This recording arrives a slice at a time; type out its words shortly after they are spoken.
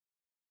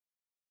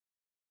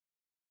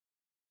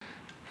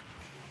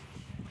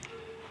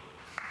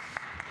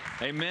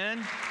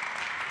Amen.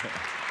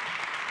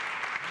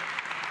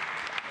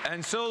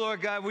 And so, Lord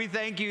God, we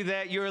thank you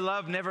that your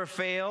love never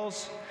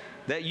fails,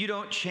 that you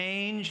don't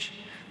change,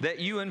 that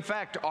you, in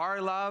fact, are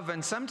love.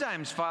 And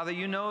sometimes, Father,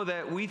 you know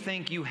that we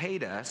think you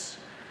hate us.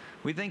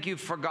 We think you've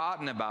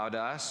forgotten about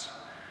us.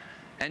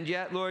 And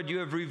yet, Lord, you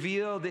have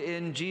revealed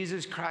in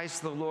Jesus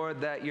Christ the Lord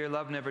that your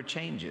love never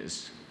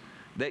changes,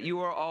 that you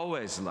are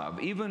always love.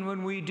 Even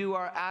when we do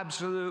our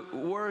absolute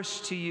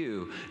worst to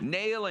you,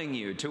 nailing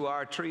you to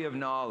our tree of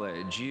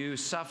knowledge, you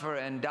suffer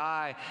and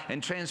die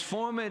and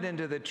transform it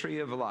into the tree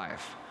of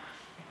life,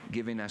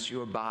 giving us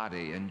your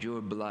body and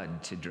your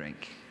blood to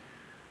drink,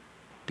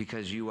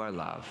 because you are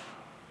love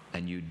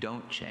and you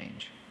don't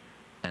change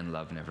and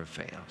love never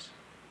fails.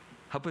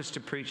 Help us to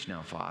preach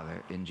now,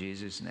 Father, in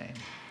Jesus' name.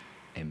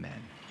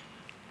 Amen.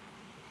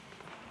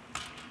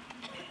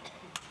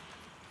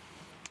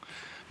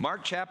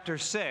 Mark chapter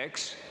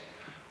 6,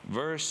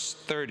 verse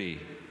 30.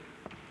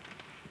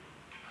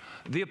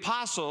 The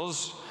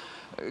apostles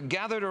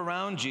gathered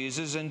around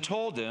Jesus and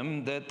told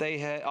him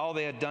that all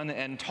they had done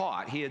and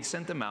taught. He had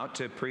sent them out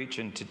to preach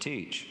and to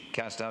teach,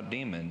 cast out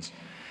demons.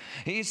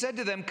 He said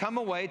to them, "Come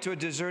away to a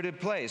deserted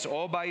place,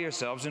 all by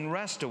yourselves, and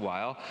rest a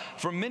while."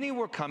 For many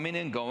were coming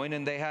and going,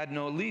 and they had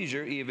no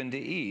leisure even to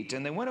eat.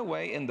 And they went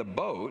away in the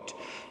boat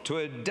to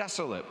a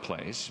desolate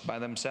place by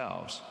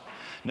themselves.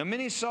 Now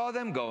many saw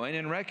them going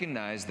and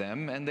recognized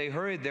them, and they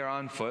hurried there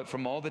on foot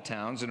from all the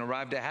towns and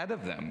arrived ahead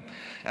of them.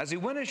 As he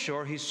went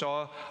ashore, he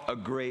saw a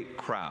great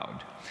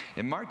crowd.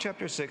 In Mark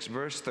chapter 6,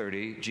 verse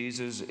 30,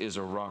 Jesus is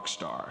a rock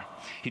star.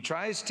 He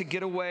tries to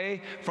get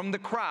away from the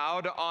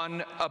crowd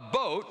on a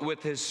boat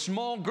with his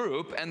small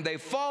group, and they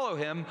follow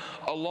him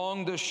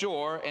along the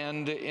shore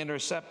and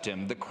intercept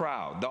him. The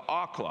crowd, the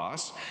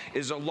oikos,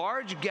 is a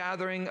large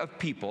gathering of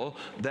people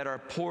that are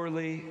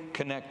poorly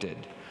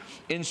connected.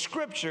 In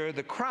Scripture,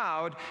 the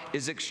crowd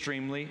is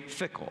extremely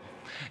fickle,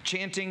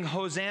 chanting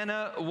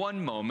Hosanna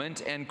one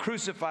moment and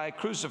crucify,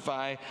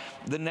 crucify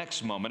the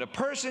next moment. A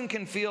person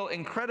can feel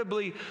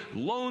incredibly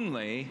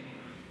lonely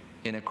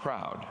in a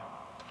crowd.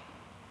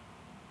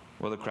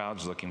 Well, the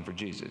crowd's looking for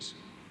Jesus.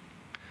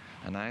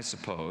 And I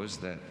suppose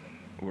that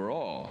we're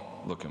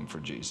all looking for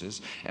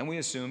Jesus, and we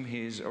assume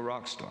he's a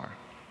rock star.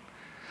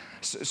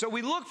 So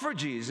we look for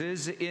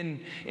Jesus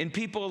in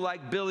people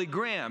like Billy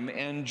Graham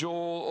and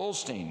Joel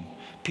Osteen,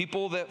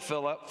 people that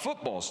fill up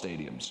football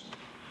stadiums.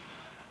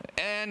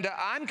 And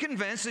I'm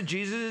convinced that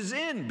Jesus is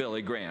in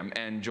Billy Graham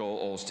and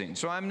Joel Osteen.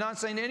 So I'm not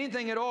saying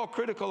anything at all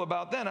critical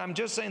about them. I'm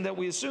just saying that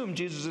we assume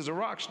Jesus is a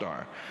rock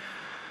star.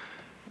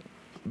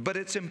 But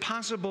it's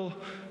impossible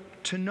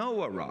to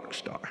know a rock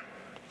star.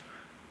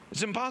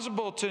 It's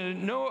impossible to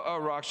know a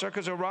rock star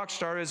because a rock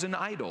star is an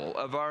idol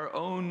of our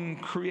own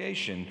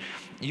creation.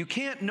 You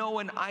can't know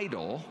an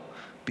idol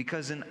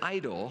because an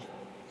idol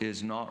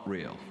is not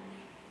real.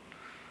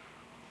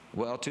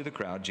 Well, to the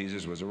crowd,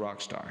 Jesus was a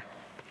rock star.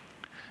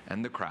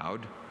 And the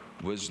crowd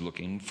was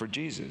looking for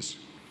Jesus.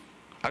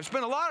 I've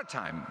spent a lot of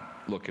time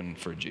looking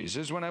for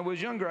Jesus. When I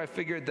was younger, I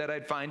figured that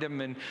I'd find him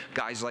in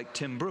guys like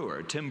Tim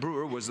Brewer. Tim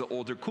Brewer was the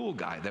older cool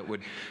guy that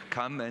would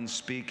come and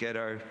speak at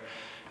our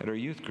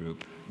youth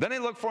group. Then I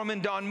looked for him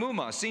in Don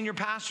Muma, senior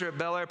pastor at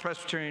Bel Air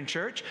Presbyterian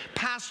Church,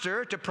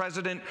 pastor to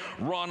President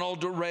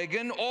Ronald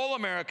Reagan,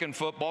 all-American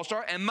football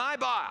star, and my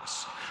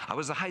boss. I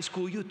was the high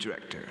school youth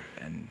director,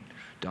 and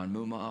Don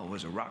Muma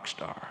was a rock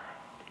star.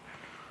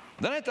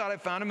 Then I thought I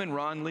found him in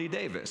Ron Lee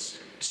Davis,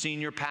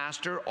 senior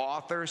pastor,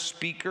 author,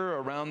 speaker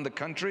around the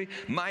country,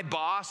 my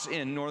boss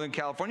in Northern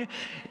California.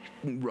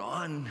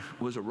 Ron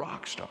was a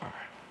rock star.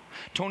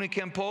 Tony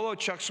Campolo,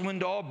 Chuck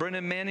Swindoll,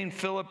 Brendan Manning,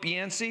 Philip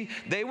Yancey,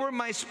 they were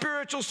my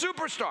spiritual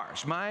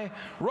superstars, my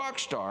rock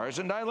stars,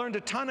 and I learned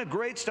a ton of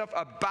great stuff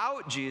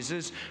about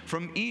Jesus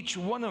from each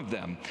one of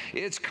them.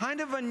 It's kind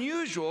of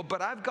unusual,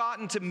 but I've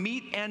gotten to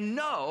meet and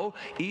know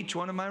each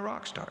one of my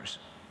rock stars.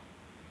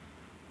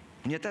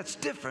 And yet that's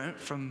different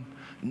from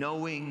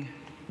knowing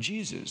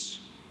Jesus.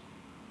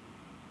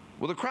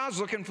 Well, the crowd's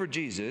looking for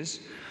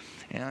Jesus,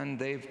 and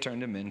they've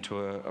turned him into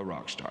a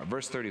rock star.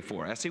 Verse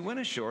 34, as he went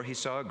ashore, he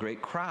saw a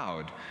great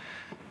crowd,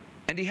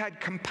 and he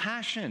had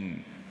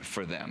compassion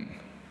for them.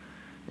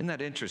 Isn't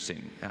that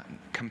interesting?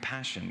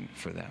 Compassion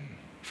for them.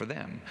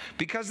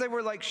 Because they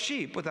were like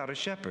sheep without a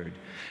shepherd.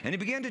 And he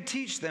began to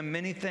teach them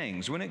many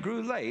things. When it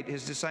grew late,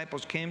 his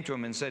disciples came to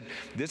him and said,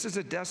 "This is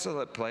a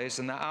desolate place,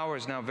 and the hour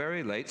is now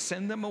very late.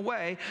 Send them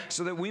away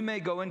so that we may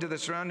go into the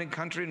surrounding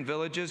country and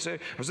villages, or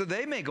so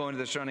they may go into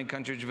the surrounding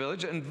country and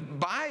village and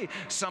buy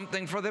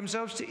something for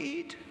themselves to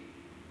eat."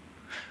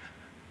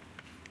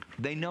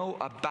 They know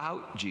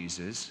about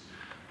Jesus,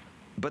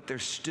 but they're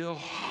still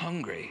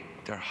hungry.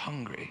 They're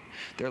hungry.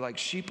 They're like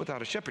sheep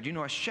without a shepherd. You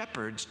know, a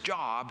shepherd's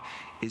job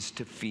is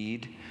to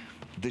feed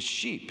the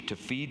sheep, to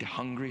feed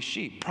hungry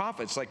sheep.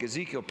 Prophets like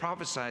Ezekiel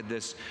prophesied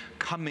this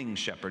coming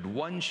shepherd,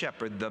 one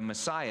shepherd, the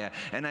Messiah.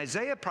 And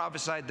Isaiah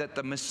prophesied that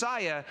the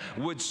Messiah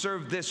would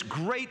serve this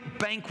great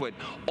banquet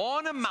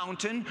on a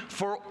mountain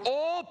for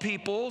all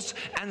peoples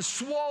and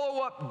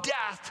swallow up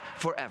death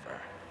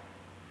forever.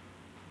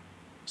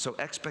 So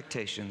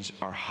expectations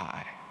are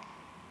high.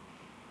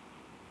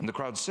 And the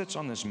crowd sits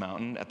on this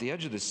mountain at the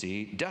edge of the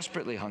sea,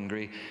 desperately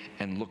hungry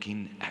and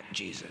looking at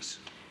Jesus.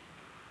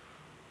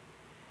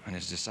 And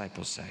his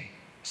disciples say,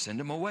 "Send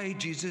them away,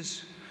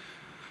 Jesus,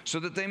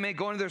 so that they may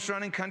go into their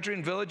surrounding country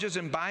and villages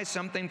and buy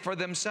something for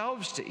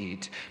themselves to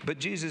eat." But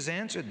Jesus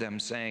answered them,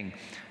 saying,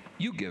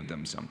 "You give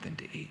them something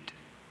to eat."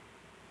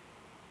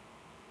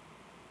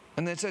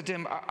 And they said to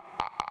him,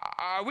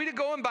 "Are we to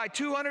go and buy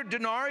 200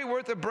 denarii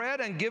worth of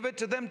bread and give it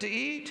to them to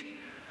eat?"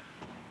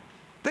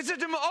 They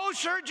said to him, "Oh,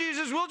 sure,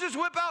 Jesus, we'll just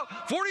whip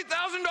out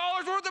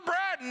 $40,000 worth of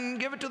bread and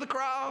give it to the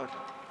crowd."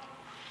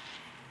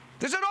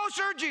 They said, "Oh,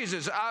 sure,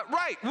 Jesus,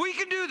 right, we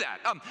can do that.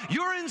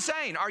 You're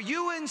insane. Are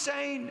you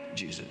insane,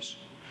 Jesus?"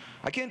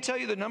 I can't tell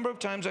you the number of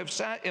times I've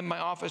sat in my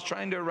office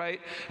trying to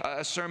write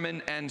a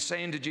sermon and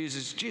saying to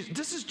Jesus, "Jesus,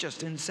 this is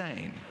just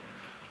insane.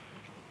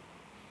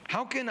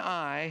 How can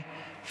I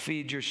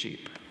feed your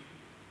sheep?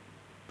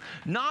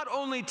 Not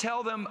only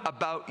tell them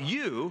about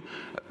you,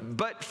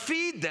 but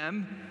feed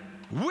them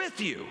with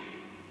you."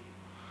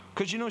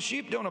 Because,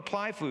 sheep don't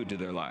apply food to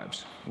their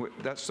lives.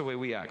 That's the way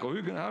we act. "Oh,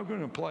 I'm going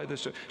to apply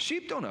this."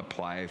 Sheep don't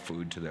apply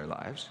food to their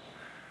lives.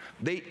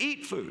 They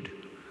eat food,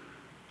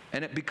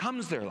 and it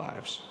becomes their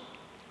lives.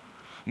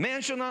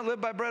 Man shall not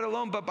live by bread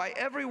alone, but by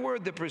every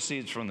word that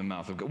proceeds from the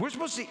mouth of God. We're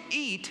supposed to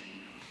eat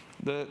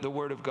the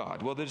word of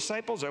God. Well, the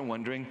disciples are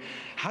wondering,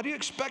 how do you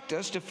expect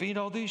us to feed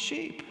all these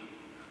sheep?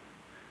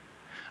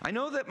 I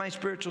know that my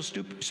spiritual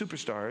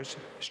superstars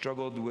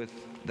struggled with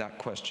that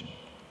question.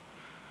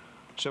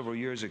 Several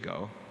years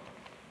ago,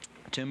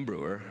 Tim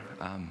Brewer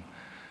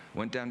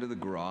went down to the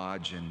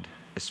garage and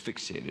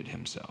asphyxiated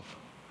himself,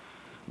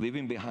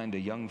 leaving behind a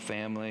young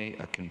family,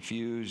 a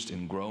confused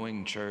and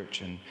growing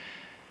church,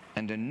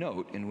 and a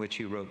note in which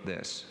he wrote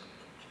this: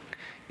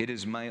 "It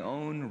is my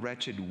own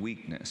wretched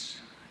weakness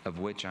of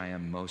which I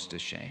am most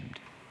ashamed.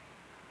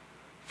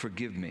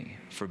 Forgive me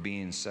for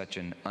being such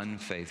an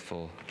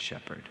unfaithful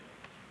shepherd."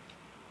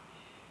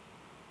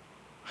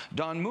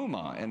 Don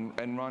Muma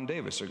and Ron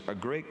Davis are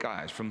great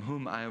guys from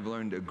whom I have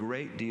learned a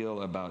great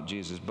deal about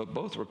Jesus, but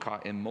both were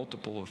caught in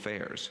multiple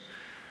affairs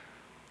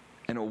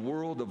and a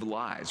world of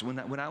lies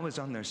when I was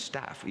on their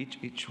staff,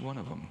 each one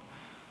of them.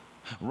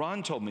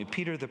 Ron told me,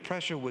 "Peter, the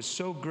pressure was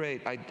so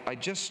great, I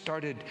just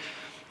started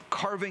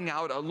carving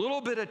out a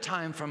little bit of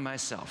time from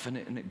myself, and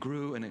it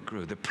grew and it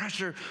grew. The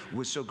pressure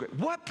was so great."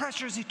 What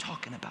pressure is he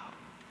talking about?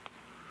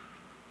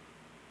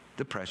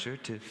 The pressure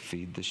to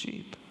feed the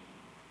sheep.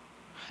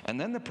 And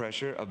then the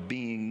pressure of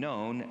being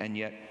known and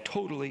yet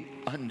totally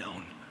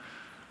unknown.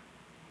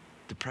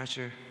 The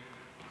pressure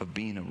of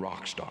being a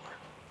rock star.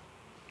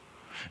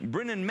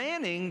 Brennan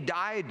Manning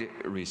died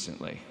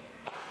recently.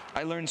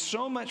 I learned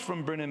so much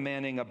from Brennan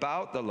Manning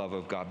about the love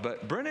of God,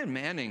 but Brennan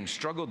Manning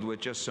struggled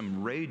with just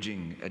some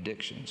raging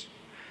addictions.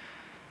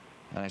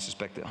 And I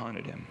suspect it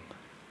haunted him.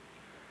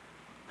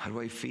 How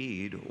do I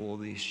feed all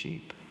these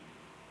sheep?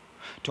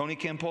 Tony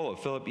Campolo,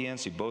 Philip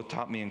Yancey both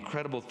taught me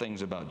incredible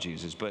things about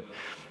Jesus, but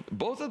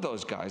both of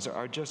those guys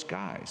are just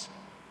guys.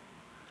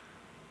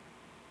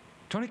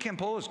 Tony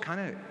Campolo is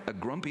kind of a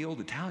grumpy old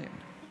Italian.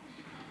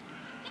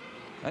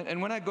 And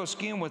when I go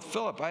skiing with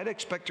Philip, I'd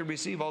expect to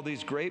receive all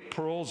these great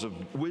pearls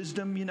of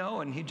wisdom,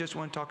 and he'd just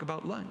want to talk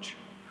about lunch.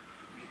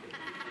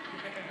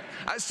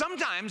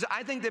 Sometimes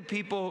I think that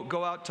people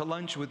go out to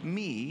lunch with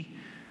me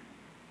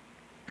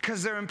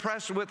because they're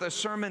impressed with a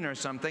sermon or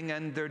something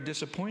and they're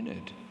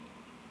disappointed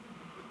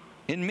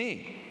in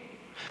me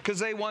because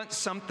they want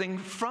something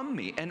from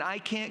me, and I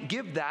can't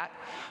give that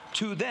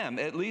to them,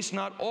 at least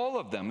not all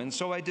of them. And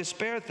so I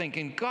despair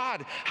thinking,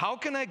 "God, how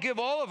can I give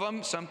all of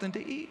them something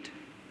to eat?"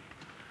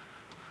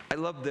 I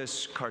love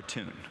this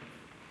cartoon.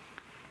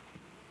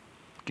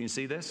 Can you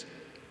see this?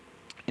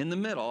 In the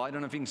middle, I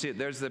don't know if you can see it,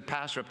 there's the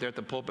pastor up there at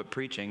the pulpit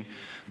preaching.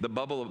 The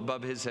bubble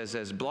above his head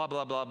says, blah,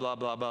 blah, blah, blah,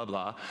 blah, blah,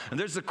 blah. And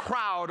there's the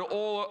crowd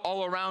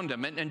all around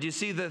him. And do you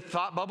see the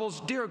thought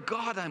bubbles? "Dear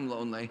God, I'm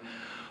lonely.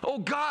 Oh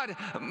God,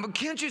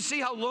 can't you see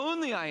how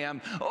lonely I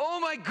am? Oh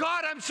my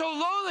God, I'm so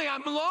lonely,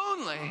 I'm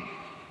lonely."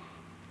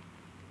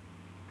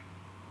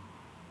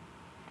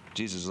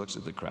 Jesus looks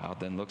at the crowd,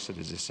 then looks at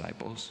his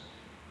disciples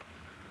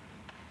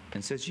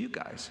and says, "You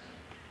guys,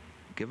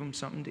 give them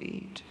something to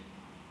eat."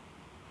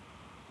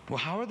 Well,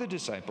 how are the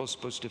disciples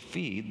supposed to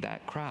feed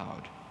that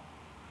crowd?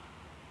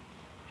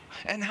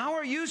 And how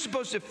are you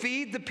supposed to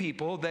feed the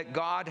people that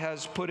God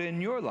has put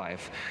in your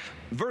life?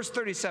 Verse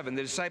 37,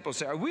 the disciples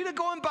say, "Are we to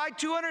go and buy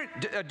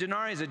 200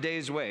 denarii a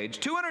day's wage,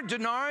 200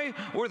 denarii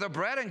worth of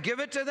bread and give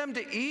it to them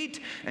to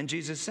eat?" And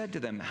Jesus said to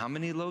them, "How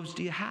many loaves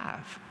do you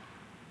have?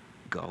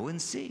 Go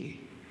and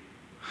see."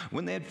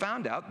 When they had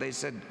found out, they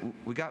said,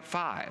 "We got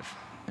 5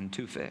 and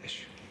 2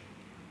 fish."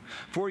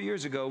 4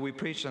 years ago, we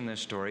preached on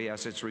this story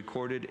as it's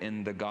recorded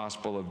in the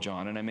Gospel of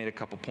John, and I made a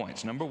couple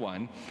points. Number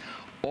one,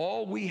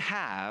 all we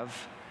have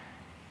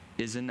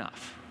is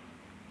enough.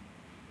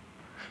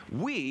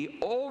 We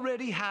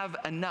already have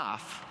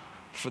enough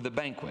for the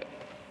banquet.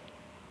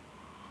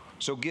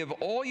 So give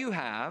all you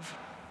have,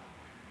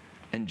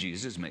 and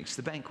Jesus makes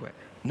the banquet.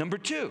 Number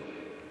two,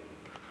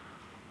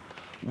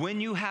 when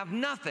you have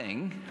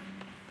nothing,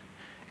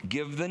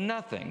 give the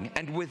nothing.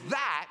 And with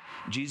that,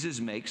 Jesus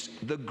makes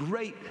the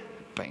great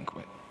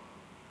banquet.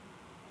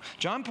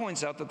 John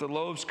points out that the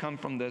loaves come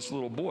from this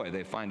little boy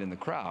they find in the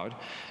crowd,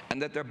 and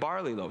that they're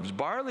barley loaves.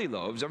 Barley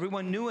loaves,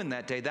 everyone knew in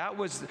that day, that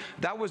was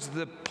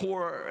the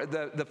poor,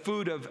 the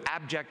food of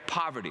abject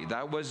poverty.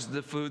 That was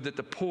the food that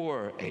the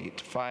poor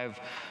ate. 5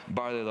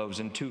 barley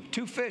loaves and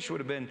two fish would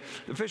have been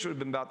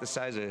about the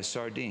size of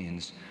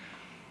sardines.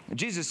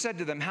 Jesus said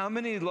to them, how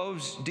many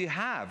loaves do you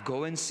have?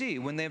 Go and see.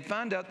 When they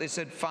found out, they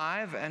said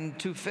 5 and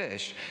 2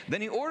 fish. Then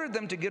he ordered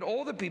them to get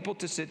all the people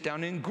to sit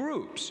down in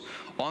groups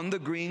on the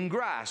green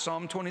grass.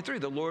 Psalm 23,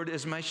 the Lord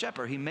is my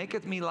shepherd. He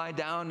maketh me lie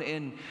down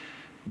in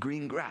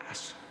green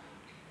grass.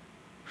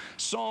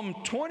 Psalm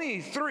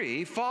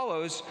 23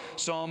 follows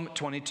Psalm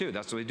 22.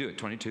 That's the way we do it,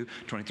 22,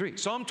 23.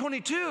 Psalm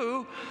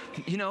 22,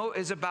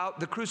 is about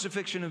the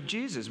crucifixion of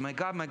Jesus. My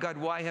God,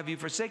 why have you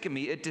forsaken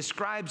me? It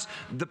describes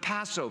the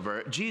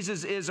Passover.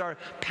 Jesus is our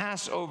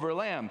Passover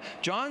lamb.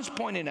 John's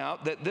pointing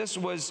out that this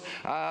was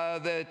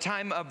the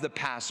time of the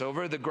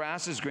Passover. The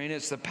grass is green.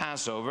 It's the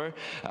Passover.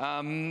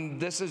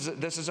 This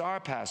is our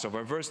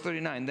Passover. Verse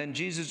 39, then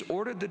Jesus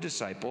ordered the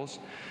disciples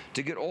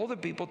to get all the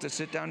people to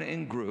sit down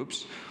in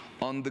groups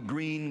on the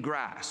green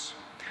grass.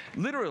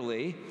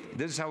 Literally,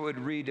 this is how it would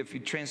read if you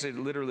translate it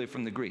literally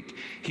from the Greek.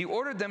 He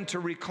ordered them to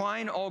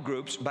recline all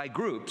groups by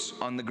groups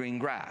on the green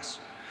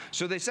grass.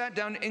 So they sat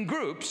down in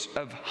groups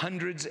of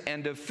hundreds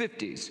and of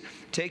 50s.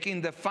 Taking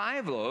the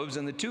 5 loaves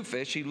and the 2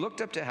 fish, he looked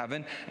up to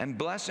heaven and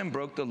blessed and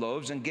broke the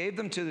loaves and gave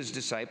them to his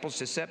disciples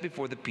to set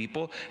before the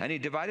people. And he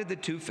divided the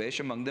 2 fish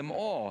among them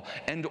all.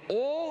 And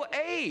all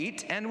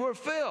ate and were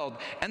filled.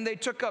 And they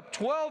took up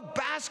 12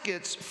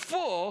 baskets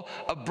full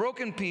of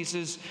broken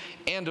pieces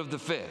and of the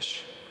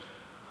fish.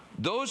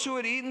 Those who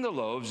had eaten the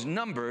loaves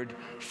numbered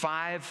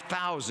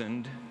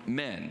 5,000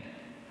 men.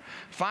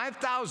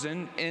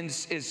 5,000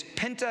 is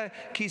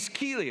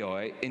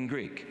pentakiskilioi in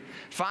Greek.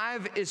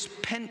 5 is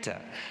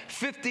penta.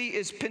 50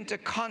 is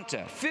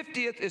pentakonta.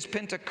 50th is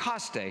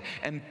Pentecoste.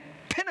 And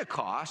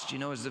Pentecost,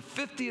 is the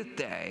 50th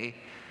day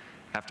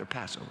after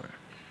Passover.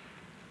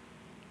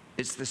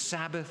 It's the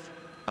Sabbath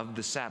of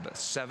the Sabbath.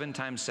 7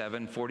 times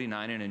 7,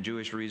 49, and in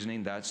Jewish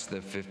reasoning, that's the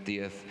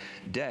 50th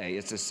day.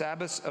 It's the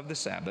Sabbath of the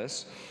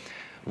Sabbaths,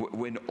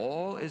 when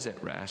all is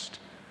at rest,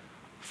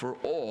 for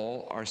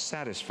all are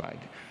satisfied.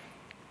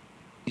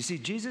 You see,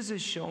 Jesus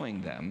is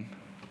showing them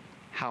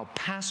how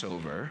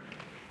Passover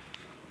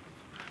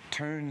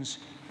turns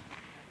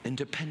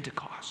into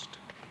Pentecost.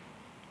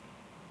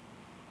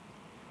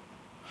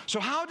 So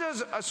how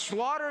does a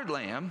slaughtered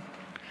lamb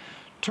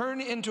turn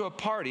into a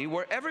party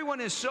where everyone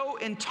is so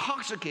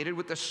intoxicated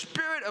with the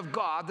Spirit of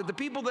God that the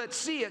people that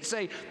see it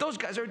say, those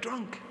guys are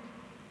drunk?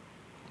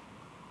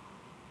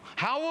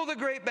 How will the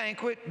great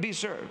banquet be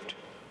served?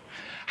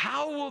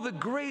 How will the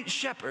great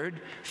shepherd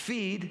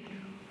feed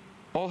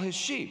all his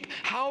sheep?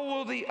 How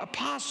will the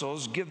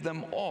apostles give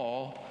them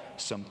all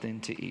something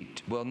to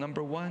eat? Well,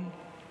 number 1,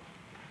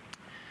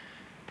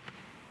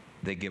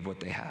 they give what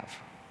they have.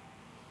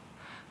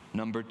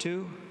 Number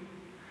 2,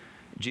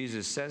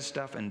 Jesus says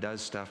stuff and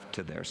does stuff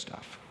to their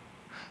stuff.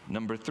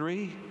 Number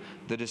 3,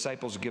 the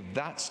disciples give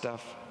that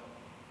stuff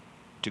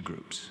to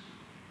groups.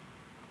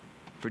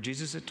 For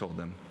Jesus had told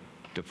them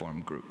to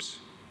form groups.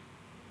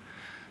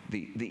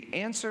 The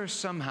answer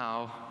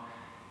somehow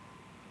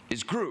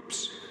is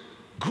groups.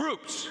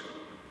 Groups.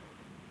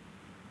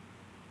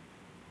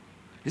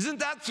 Isn't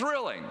that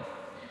thrilling?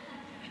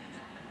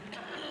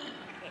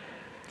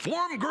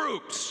 Form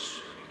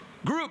groups.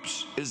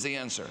 Groups is the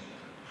answer.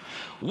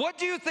 What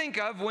do you think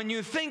of when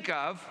you think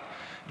of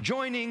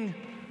joining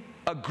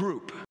a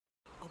group?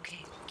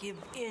 Okay, give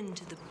in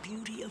to the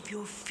beauty of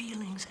your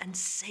feelings and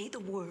say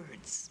the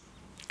words.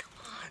 Come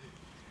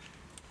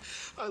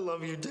on. I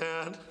love you,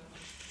 Dad.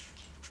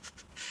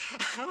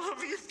 I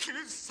love you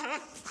too, son.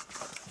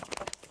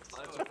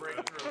 That's a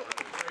breakthrough.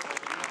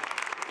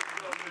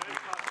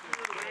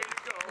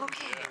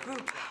 Okay,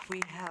 group,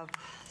 we have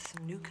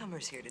some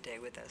newcomers here today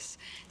with us.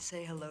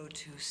 Say hello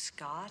to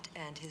Scott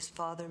and his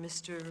father,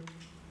 Mr.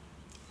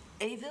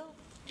 Avil?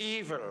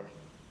 Evil,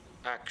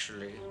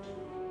 actually.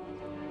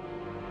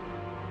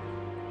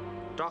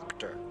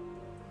 Dr.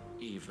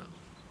 Evil.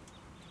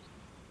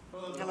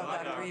 Hello,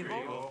 Dr.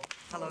 Evil.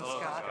 Hello,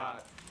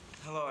 Scott.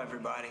 Hello,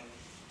 everybody.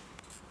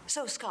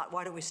 So, Scott,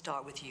 why don't we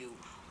start with you?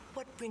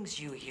 What brings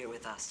you here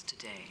with us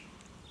today?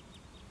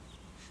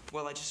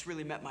 Well, I just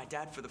really met my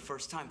dad for the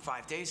first time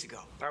 5 days ago.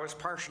 I was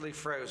partially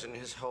frozen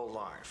his whole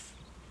life.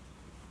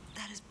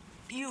 That is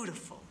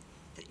beautiful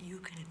that you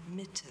can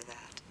admit to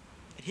that.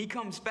 And he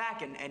comes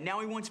back, and now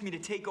he wants me to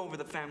take over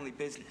the family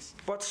business.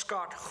 But,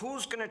 Scott,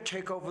 who's going to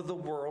take over the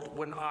world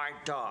when I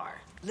die?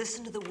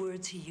 Listen to the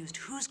words he used.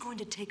 Who's going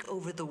to take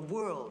over the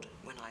world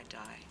when I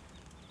die?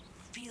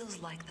 Feels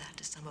like that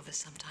to some of us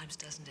sometimes,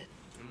 doesn't it?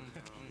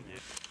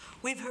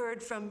 We've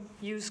heard from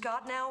you,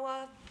 Scott.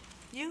 Now,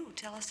 you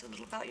tell us a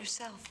little about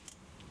yourself.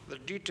 The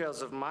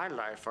details of my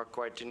life are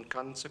quite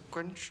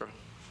inconsequential.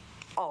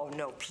 Oh,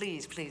 no,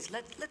 please.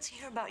 Let's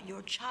hear about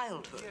your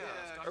childhood.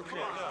 Okay.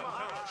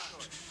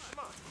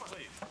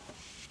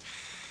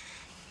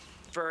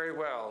 Very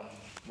well.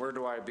 Where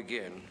do I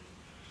begin?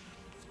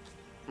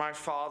 My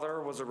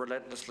father was a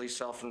relentlessly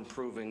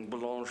self-improving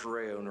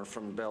boulangerie owner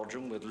from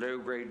Belgium with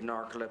low-grade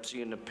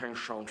narcolepsy and a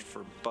penchant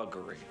for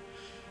buggery.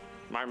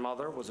 My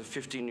mother was a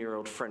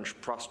 15-year-old French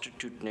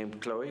prostitute named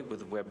Chloe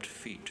with webbed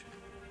feet.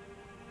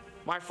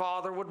 My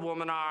father would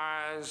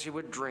womanize, he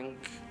would drink,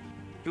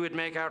 he would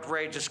make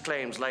outrageous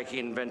claims like he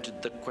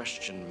invented the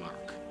question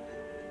mark.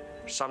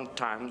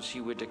 Sometimes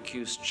he would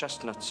accuse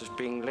chestnuts of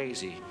being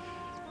lazy,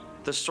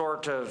 the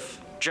sort of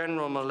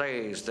general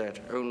malaise that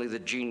only the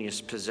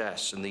genius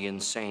possess and the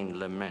insane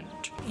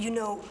lament. You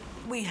know,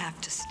 we have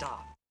to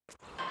stop.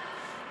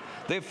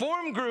 They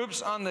formed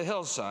groups on the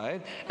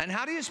hillside, and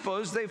how do you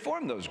suppose they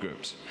formed those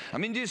groups? I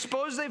mean, do you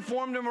suppose they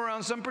formed them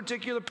around some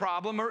particular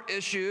problem or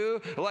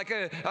issue, like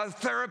a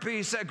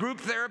group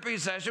therapy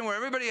session where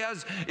everybody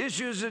has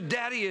issues,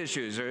 daddy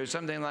issues, or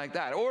something like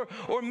that? Or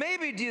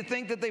maybe do you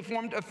think that they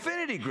formed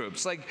affinity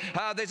groups? Like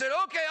they said,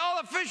 okay,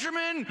 all the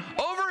fishermen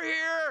over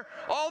here,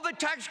 all the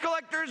tax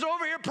collectors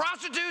over here,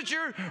 prostitutes,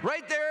 you're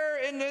right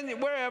there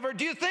and wherever.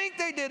 Do you think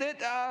they did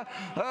it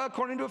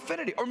according to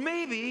affinity? Or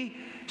maybe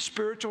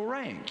spiritual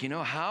rank, you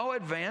know, how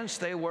advanced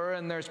they were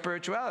in their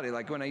spirituality.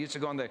 Like when I used to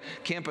go on the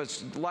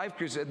campus life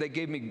crusade, they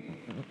gave me,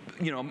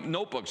 you know,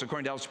 notebooks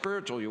according to how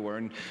spiritual you were,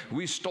 and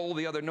we stole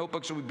the other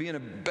notebooks so we'd be in a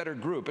better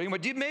group. Anyway,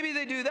 maybe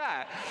they do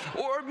that.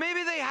 Or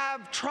maybe they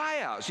have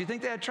tryouts. You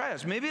think they had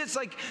tryouts? Maybe it's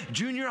like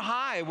junior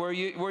high where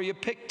you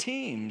pick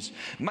teams.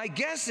 My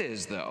guess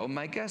is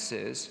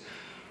that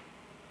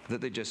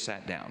they just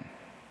sat down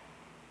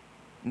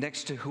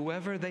next to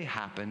whoever they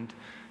happened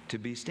to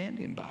be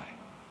standing by.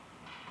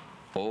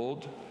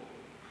 Old,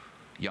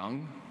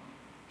 young,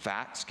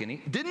 fat,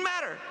 skinny, didn't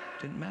matter.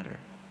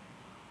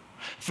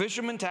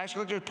 Fishermen, tax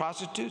collectors,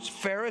 prostitutes,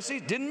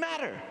 Pharisees, didn't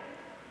matter.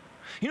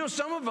 You know,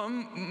 some of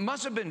them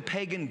must have been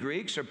pagan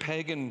Greeks or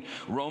pagan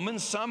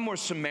Romans. Some were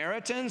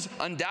Samaritans.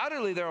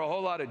 Undoubtedly, there are a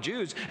whole lot of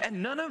Jews,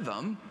 and none of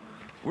them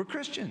were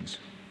Christians.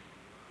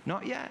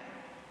 Not yet.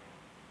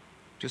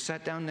 Just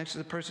sat down next to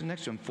the person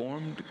next to them,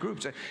 formed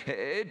groups.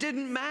 It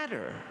didn't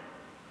matter.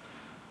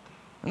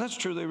 And that's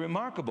truly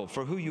remarkable,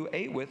 for who you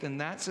ate with in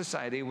that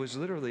society was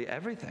literally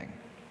everything.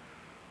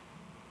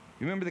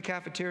 You remember the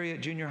cafeteria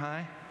at junior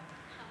high?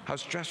 How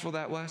stressful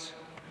that was?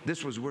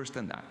 This was worse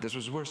than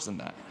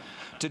that.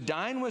 To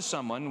dine with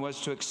someone was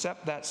to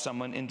accept that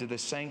someone into the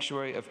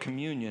sanctuary of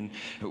communion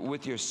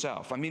with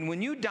yourself. I mean,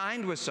 when you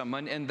dined with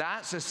someone in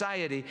that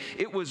society,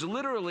 it was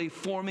literally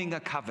forming a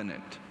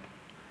covenant,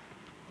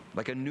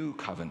 like a new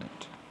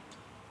covenant.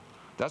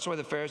 That's why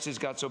the Pharisees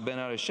got so bent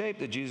out of shape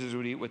that Jesus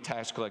would eat with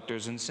tax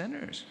collectors and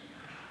sinners.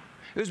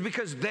 It was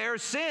because their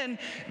sin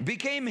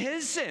became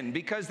his sin,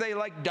 because they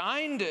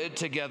dined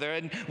together.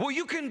 And well,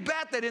 you can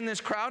bet that in this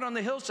crowd on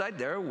the hillside,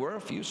 there were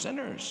a few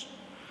sinners.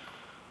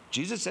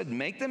 Jesus said,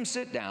 make them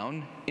sit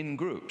down in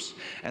groups.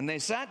 And they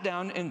sat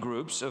down in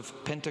groups of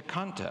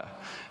Pentecanta,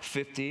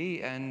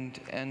 50 and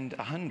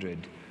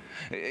 100.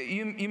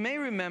 You may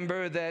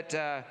remember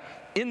that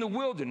in the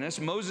wilderness,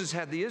 Moses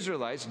had the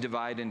Israelites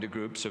divide into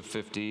groups of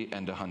 50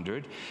 and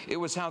 100. It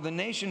was how the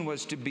nation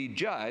was to be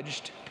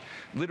judged,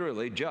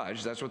 literally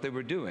judged, that's what they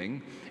were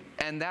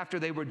and after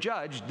they were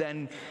judged,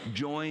 then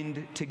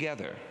joined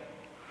together.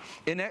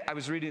 I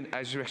was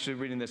actually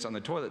reading this on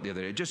the toilet the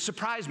other day. It just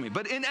surprised me.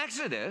 But in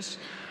Exodus,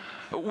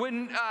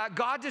 when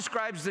God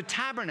describes the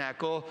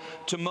tabernacle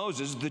to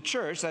Moses, the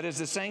church, that is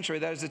the sanctuary,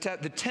 that is the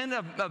tent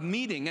of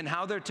meeting and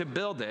how they're to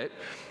build it,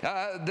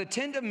 the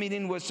tent of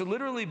meeting was to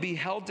literally be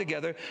held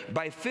together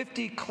by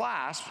 50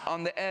 clasps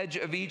on the edge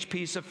of each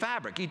piece of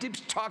fabric. He keeps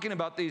talking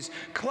about these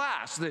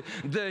clasps.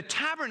 The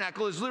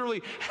tabernacle is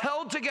literally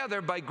held together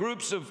by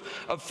groups of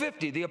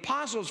 50. The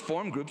apostles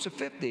formed groups of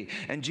 50,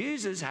 and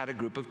Jesus had a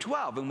group of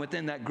 12, and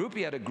within that group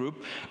he had a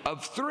group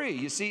of 3.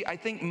 You see, I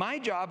think my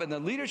job and the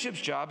leadership's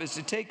job is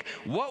to take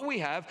what we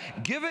have,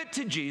 give it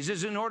to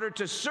Jesus in order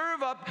to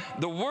serve up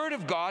the Word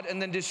of God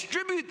and then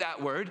distribute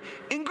that Word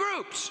in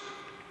groups.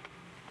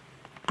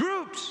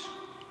 Groups.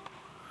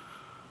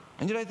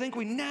 And yet I think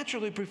we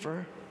naturally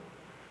prefer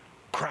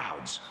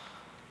crowds.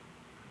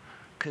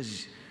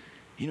 Because,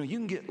 you know, you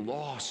can get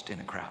lost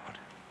in a crowd,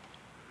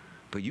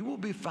 but you will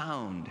be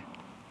found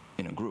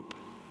in a group.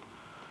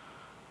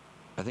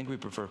 I think we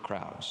prefer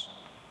crowds.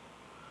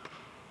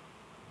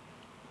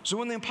 So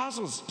when the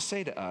apostles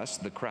say to us,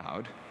 the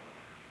crowd,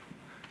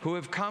 who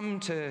have come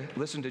to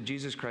listen to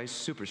Jesus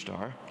Christ,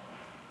 superstar,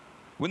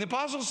 when the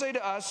apostles say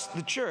to us,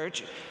 the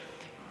church,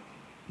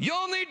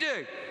 y'all need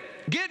to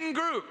get in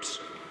groups,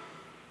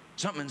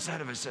 something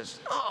inside of us says,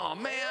 oh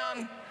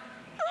man,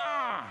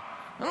 I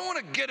don't want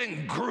to get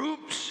in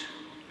groups.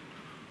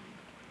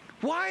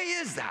 Why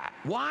is that?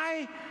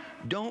 Why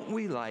don't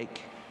we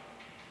like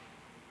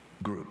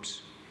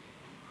groups?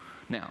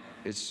 Now,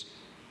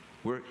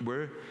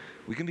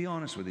 we can be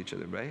honest with each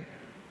other, right?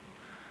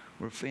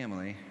 We're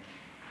family.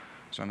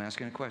 So I'm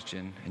asking a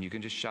question, and you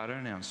can just shout out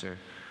an answer.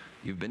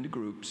 You've been to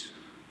groups.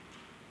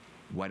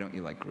 Why don't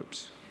you like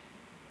groups?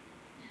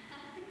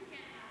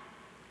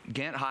 You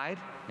can't hide?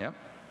 Yep.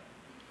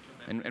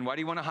 And why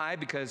do you want to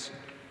hide? Because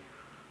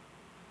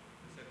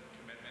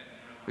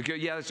Okay,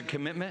 yeah, it's a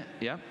commitment,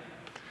 yeah.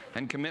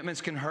 And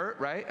commitments can hurt,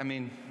 right? I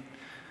mean,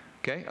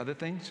 okay, other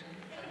things?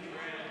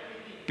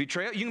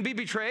 Betrayal. You can be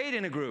betrayed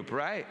in a group,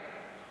 right?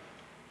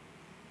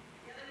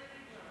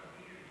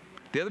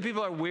 The other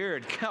people are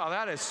weird. Oh,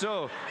 that is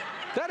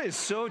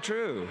so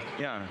true.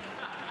 Yeah.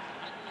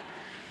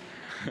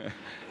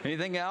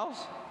 Anything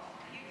else?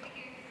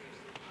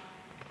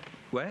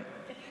 What?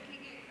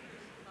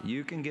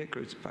 You can get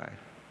crucified.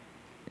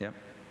 Yep.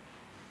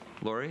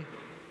 Lori?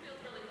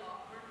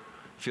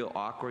 Feel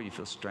awkward, you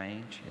feel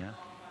strange, yeah.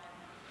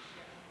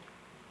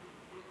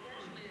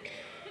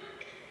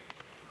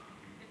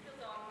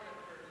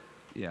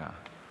 Yeah,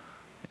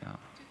 yeah.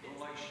 Don't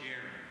like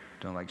sharing.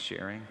 Don't like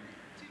sharing?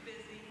 Too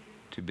busy.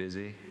 Too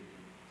busy?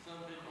 Some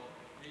people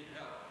need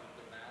help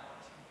with the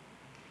balance.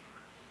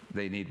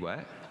 They need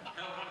what?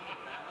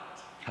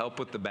 Help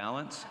with the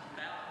balance?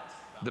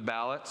 The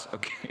ballots?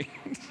 Okay.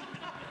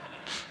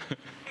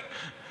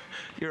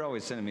 You're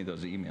always sending me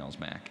those emails,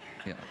 Mac.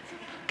 Yeah.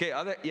 Okay,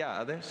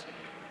 others?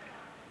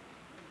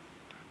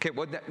 Okay,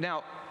 well,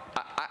 now,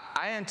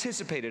 I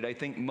anticipated, I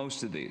think,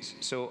 most of these.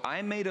 So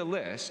I made a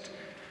list,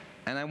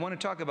 and I want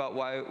to talk about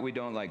why we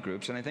don't like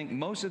groups. And I think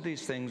most of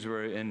these things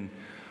were in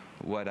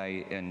what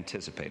I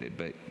anticipated,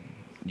 but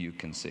you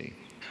can see.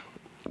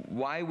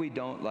 Why we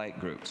don't like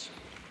groups.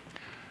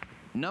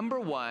 Number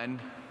one,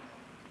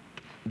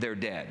 they're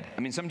dead.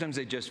 I mean, sometimes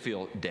they just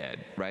feel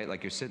dead, right?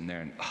 Like you're sitting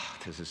there and, oh,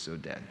 this is so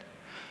dead.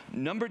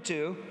 Number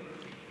two,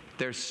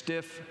 they're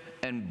stiff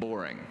and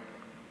boring.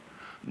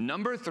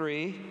 Number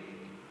three,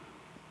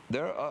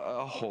 they're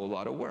a whole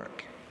lot of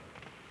work.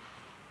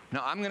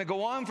 Now, I'm going to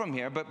go on from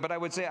here, but I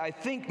would say I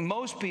think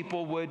most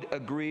people would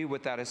agree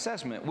with that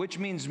assessment, which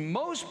means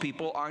most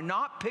people are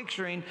not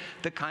picturing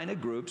the kind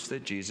of groups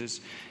that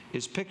Jesus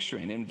is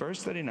picturing. In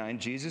verse 39,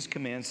 Jesus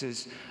commands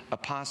his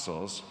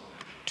apostles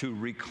to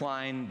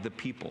recline the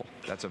people.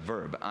 That's a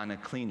verb,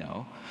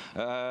 anaklino.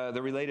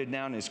 The related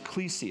noun is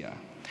klesia.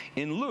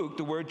 In Luke,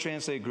 the word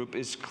translated group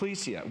is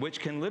klesia, which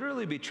can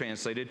literally be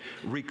translated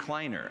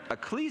recliner. A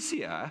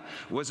klesia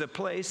was a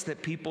place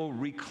that people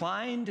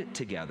reclined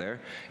together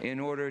in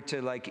order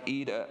to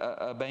eat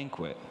a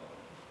banquet.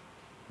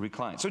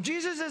 Recline. So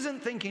Jesus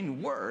isn't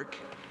thinking work,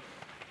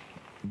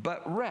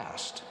 but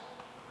rest.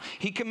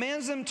 He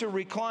commands them to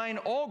recline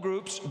all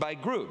groups by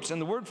groups.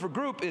 And the word for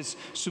group is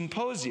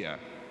symposia,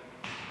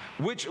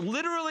 which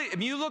literally,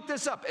 if you look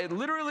this up, it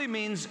literally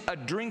means a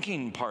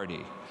drinking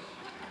party,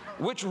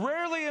 which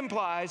rarely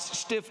implies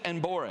stiff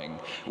and boring,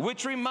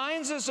 which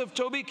reminds us of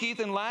Toby Keith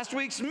in last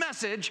week's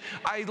message,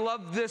 I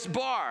love this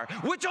bar,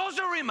 which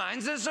also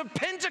reminds us of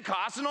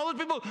Pentecost and all those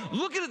people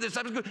looking at this.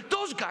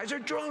 Those guys are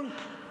drunk.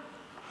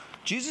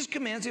 Jesus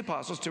commands the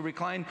apostles to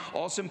recline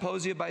all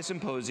symposia by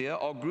symposia,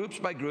 all groups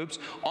by groups,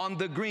 on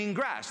the green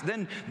grass.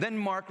 Then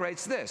Mark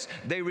writes this: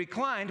 they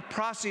reclined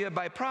prosia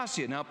by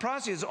prosia. Now,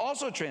 prosia is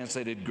also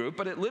translated group,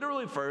 but it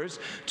literally refers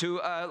to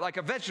like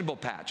a vegetable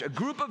patch, a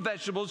group of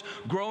vegetables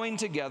growing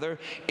together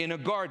in a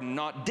garden,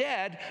 not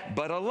dead,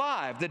 but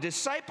alive. The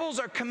disciples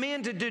are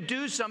commanded to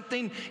do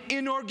something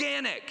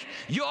inorganic.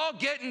 You all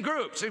get in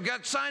groups. You've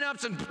got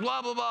sign-ups and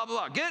blah, blah, blah,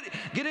 blah.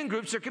 Get in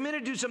groups. They're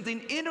commanded to do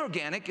something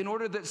inorganic in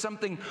order that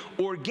something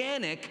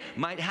organic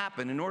might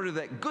happen, in order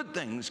that good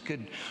things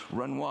could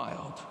run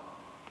wild.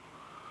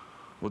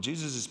 Well,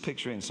 Jesus is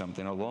picturing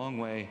something a long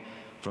way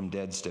from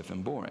dead, stiff,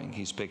 and boring.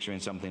 He's picturing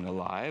something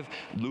alive,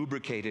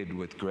 lubricated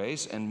with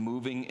grace, and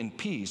moving in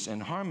peace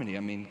and harmony.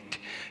 I mean,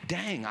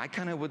 dang, I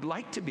kind of would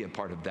like to be a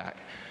part of that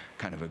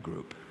kind of a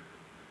group.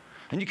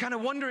 And you're kind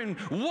of wondering,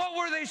 what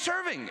were they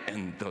serving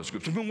in those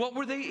groups? I mean, what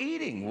were they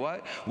eating?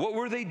 What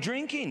were they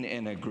drinking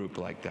in a group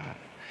like that?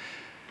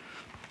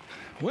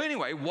 Well,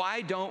 anyway,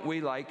 why don't we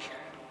like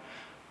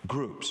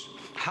groups?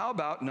 How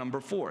about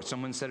number 4?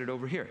 Someone said it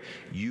over here.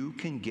 You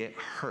can get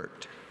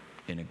hurt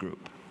in a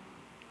group.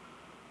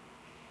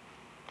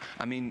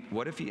 I mean,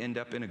 what if you end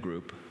up in a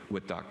group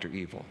with Dr.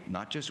 Evil?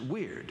 Not just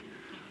weird,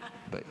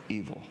 but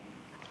evil.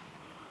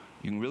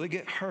 You can really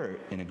get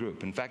hurt in a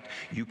group. In fact,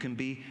 you can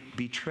be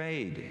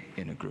betrayed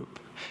in a group.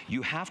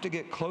 You have to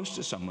get close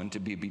to someone to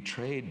be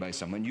betrayed by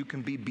someone. You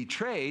can be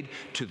betrayed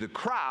to the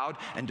crowd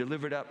and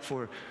delivered up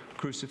for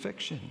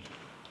crucifixion.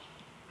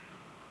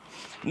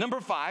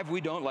 Number 5,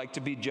 we don't like to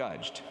be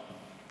judged.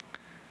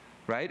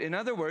 Right? In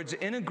other words,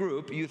 in a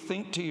group, you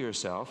think to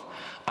yourself,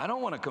 I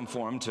don't want to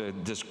conform to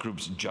this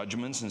group's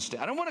judgments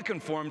and I don't want to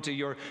conform to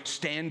your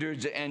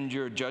standards and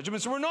your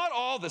judgments. We're not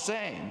all the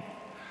same.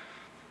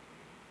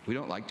 We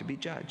don't like to be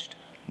judged.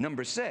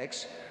 Number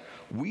 6,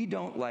 we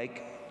don't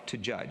like to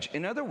judge.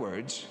 In other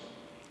words,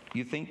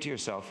 you think to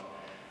yourself,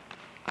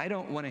 I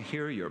don't want to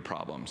hear your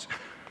problems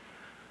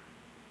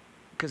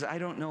because I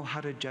don't know how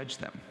to judge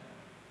them.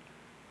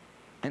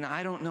 And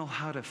I don't know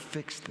how to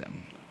fix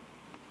them.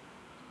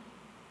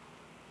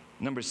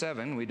 Number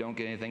 7, we don't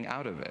get anything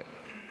out of it.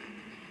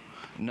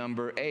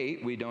 Number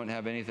 8, we don't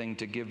have anything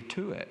to give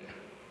to it.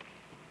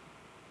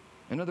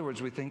 In other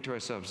words, we think to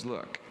ourselves,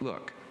 look,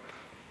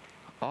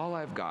 all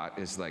I've got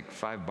is like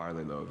 5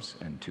 barley loaves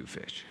and 2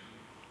 fish.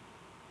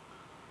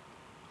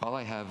 All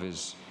I have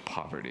is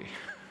poverty.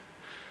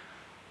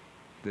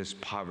 this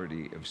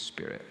poverty of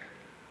spirit,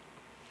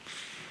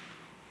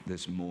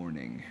 this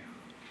mourning,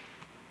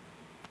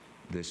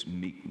 this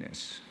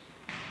meekness,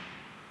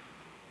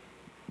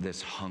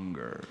 this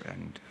hunger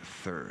and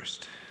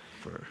thirst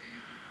for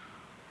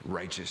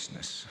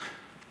righteousness?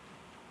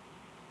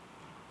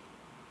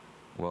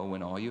 Well,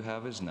 when all you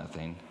have is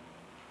nothing,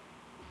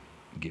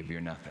 give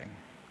your nothing.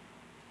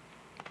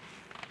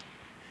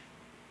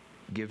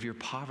 Give your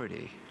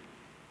poverty.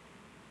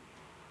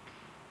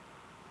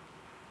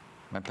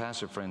 My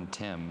pastor friend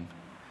Tim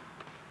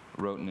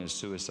wrote in his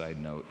suicide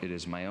note, "It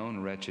is my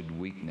own wretched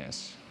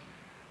weakness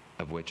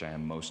of which I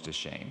am most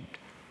ashamed."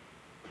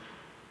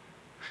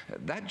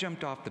 That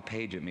jumped off the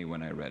page at me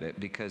when I read it,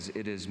 because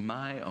it is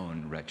my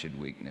own wretched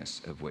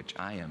weakness of which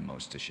I am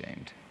most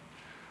ashamed.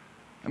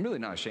 I'm really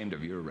not ashamed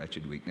of your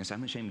wretched weakness.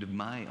 I'm ashamed of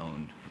my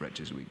own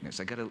wretched weakness.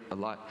 I got a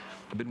lot.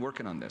 I've been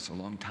working on this a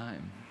long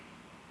time.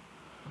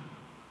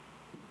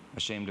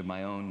 Ashamed of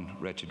my own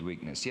wretched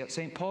weakness. Yet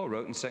St. Paul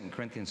wrote in 2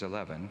 Corinthians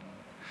 11,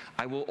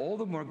 "I will all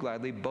the more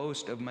gladly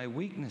boast of my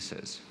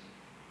weaknesses,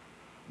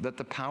 that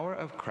the power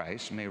of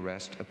Christ may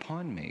rest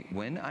upon me.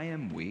 When I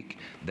am weak,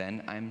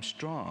 then I'm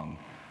strong."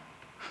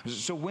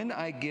 So when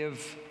I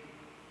give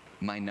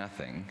my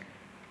nothing,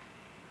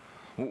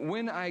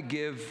 when I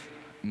give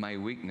my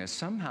weakness,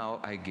 somehow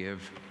I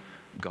give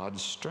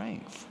God's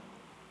strength.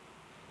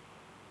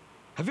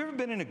 Have you ever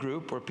been in a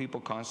group where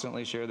people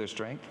constantly share their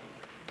strength?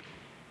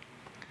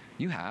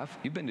 You have.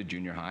 You've been to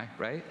junior high,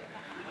 right?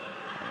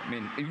 I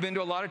mean, you've been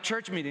to a lot of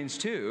church meetings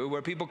too,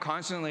 where people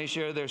constantly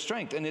share their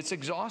strength, and it's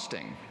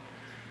exhausting.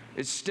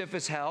 It's stiff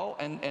as hell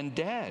and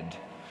dead.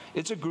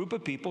 It's a group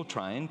of people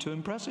trying to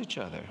impress each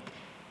other.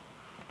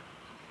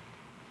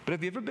 But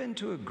have you ever been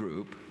to a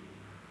group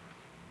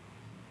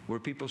where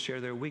people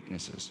share their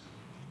weaknesses?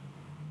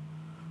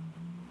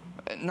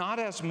 Not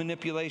as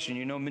manipulation.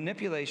 You know,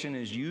 manipulation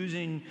is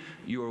using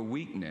your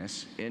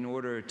weakness in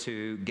order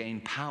to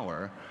gain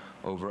power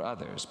over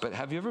others. But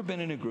have you ever been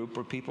in a group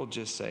where people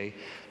just say,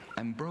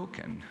 "I'm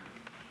broken"?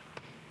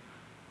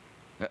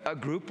 A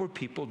group where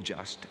people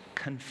just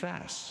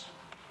confess.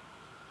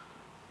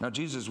 Now,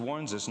 Jesus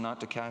warns us not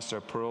to cast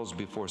our pearls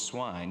before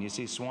swine. You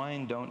see,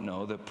 swine don't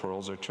know that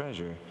pearls are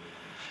treasure.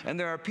 And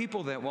there are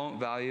people that won't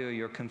value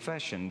your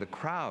confession. The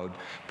crowd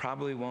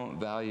probably won't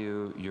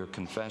value your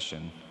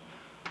confession.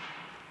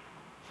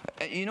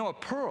 You know, a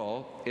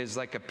pearl is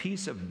like a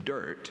piece of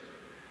dirt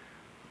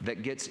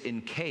that gets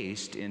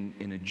encased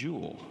in a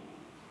jewel.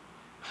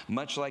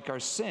 Much like our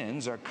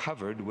sins are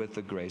covered with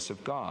the grace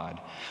of God.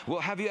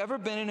 Well, have you ever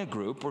been in a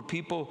group where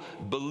people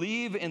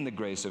believe in the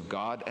grace of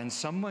God and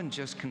someone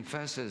just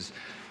confesses,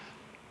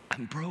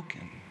 "I'm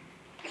broken"?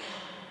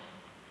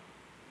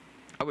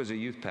 I was a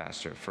youth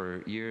pastor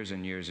for years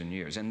and years and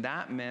years, and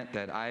that meant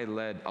that I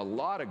led a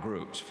lot of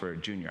groups for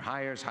junior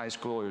hires, high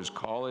schoolers,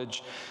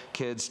 college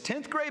kids.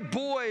 10th grade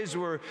boys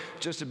were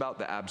just about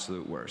the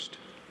absolute worst.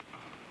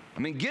 I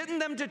mean, getting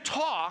them to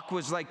talk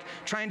was like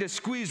trying to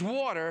squeeze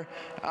water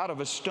out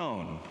of a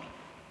stone.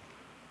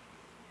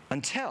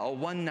 Until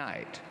one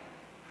night,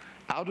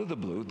 out of the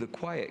blue, the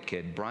quiet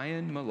kid,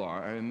 Brian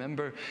Millar, I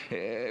remember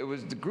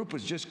the group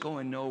was just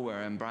going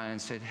nowhere, and Brian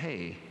said,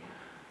 "Hey,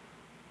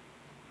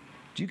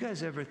 do you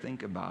guys ever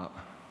think about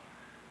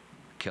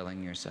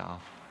killing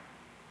yourself?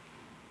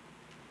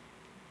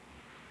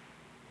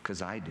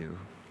 Because I do."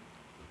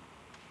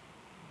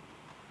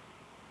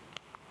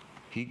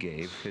 He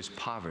gave his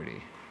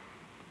poverty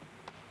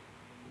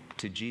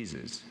to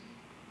Jesus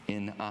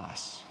in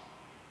us.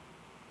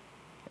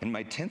 And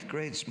my 10th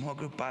grade small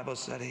group Bible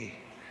study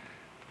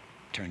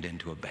turned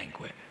into a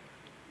banquet.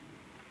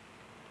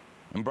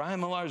 And Brian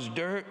Millar's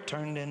dirt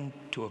turned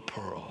into a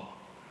pearl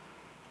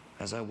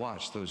as I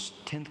watched those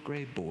 10th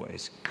grade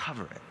boys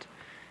cover it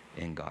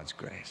in God's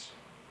grace.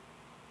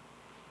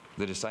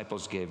 The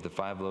disciples gave the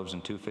 5 loaves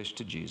and 2 fish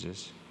to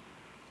Jesus.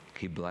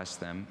 He blessed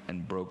them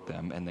and broke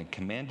them, and then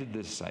commanded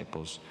the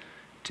disciples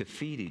to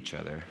feed each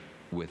other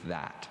with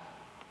that.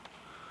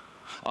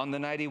 On the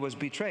night he was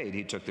betrayed,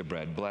 he took the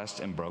bread, blessed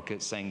and broke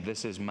it, saying,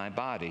 "This is my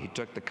body." He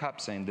took the cup,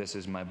 saying, "This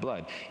is my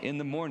blood." In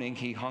the morning,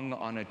 he hung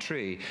on a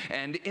tree,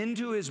 and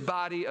into his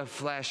body of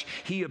flesh,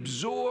 he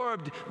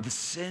absorbed the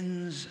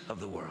sins of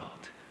the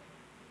world.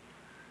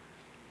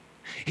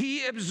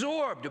 He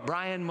absorbed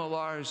Brian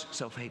Millar's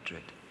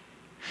self-hatred.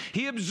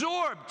 He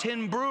absorbed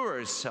Tim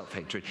Brewer's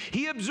self-hatred.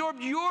 He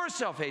absorbed your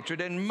self-hatred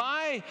and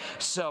my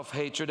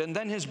self-hatred, and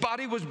then his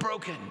body was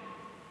broken.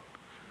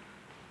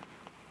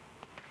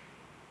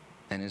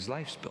 And his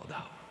life spilled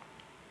out.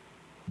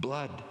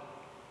 Blood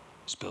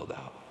spilled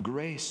out.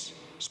 Grace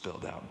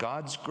spilled out.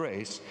 God's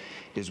grace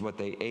is what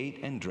they ate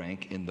and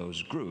drank in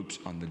those groups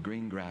on the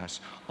green grass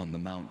on the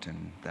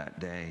mountain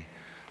that day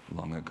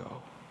long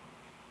ago.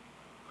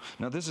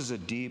 Now, this is a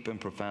deep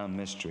and profound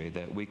mystery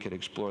that we could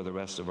explore the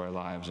rest of our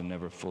lives and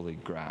never fully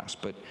grasp.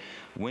 But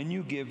when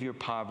you give your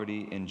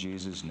poverty in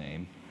Jesus'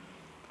 name,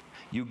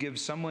 you give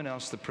someone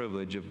else the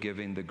privilege of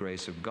giving the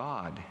grace of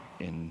God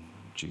in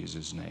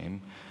Jesus'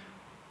 name.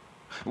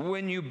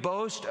 When you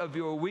boast of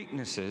your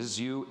weaknesses,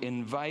 you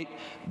invite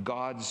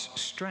God's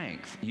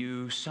strength.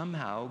 You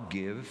somehow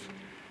give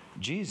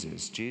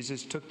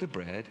Jesus took the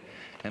bread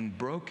and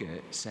broke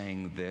it,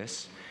 saying,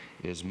 "This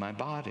is my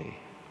body."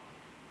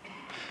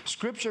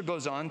 Scripture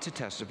goes on to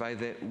testify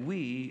that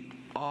we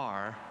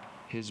are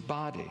his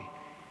body.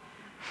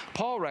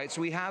 Paul writes,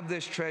 we have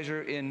this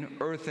treasure in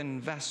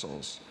earthen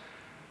vessels.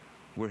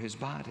 We're his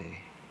body.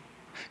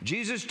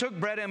 Jesus took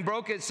bread and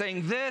broke it,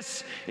 saying,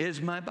 "This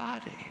is my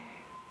body."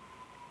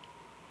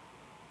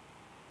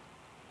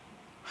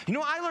 You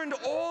know, I learned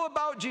all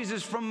about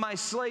Jesus from my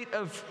slate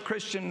of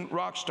Christian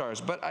rock stars,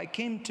 but I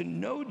came to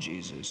know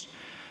Jesus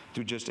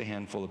through just a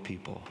handful of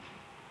people.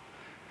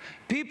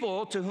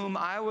 People to whom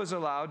I was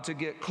allowed to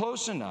get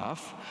close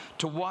enough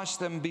to watch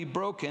them be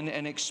broken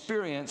and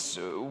experience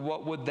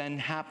what would then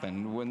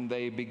happen when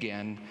they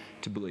began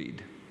to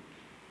bleed.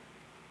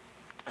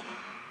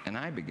 And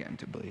I began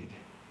to bleed.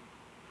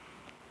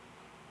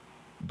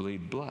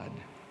 Bleed blood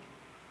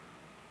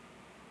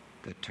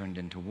that turned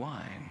into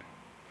wine.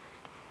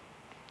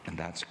 And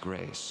that's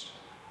grace.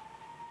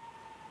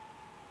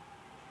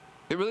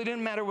 It really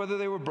didn't matter whether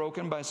they were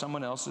broken by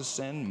someone else's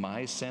sin,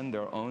 my sin,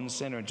 their own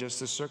sin, or just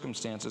the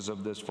circumstances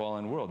of this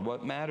fallen world.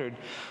 What mattered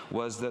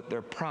was that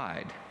their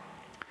pride,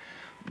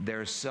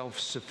 their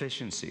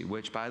self-sufficiency,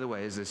 which, by the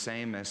way, is the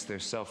same as their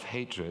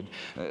self-hatred,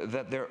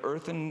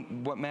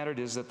 what mattered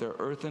is that their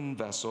earthen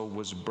vessel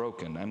was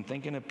broken. I'm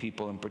thinking of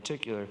people in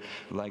particular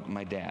like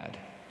my dad,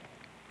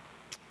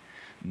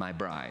 my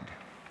bride,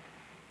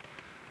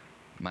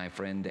 my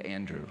friend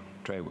Andrew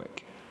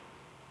Treywick.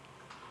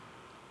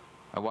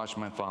 I watched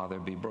my father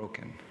be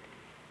broken,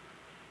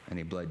 and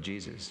he bled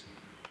Jesus.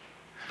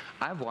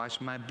 I've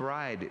watched my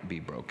bride be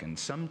broken,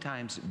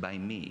 sometimes by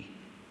me,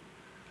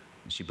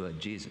 and she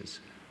bled Jesus.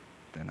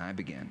 Then I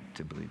began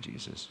to bleed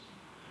Jesus.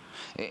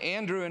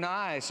 Andrew and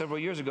I, several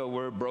years ago,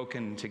 were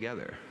broken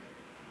together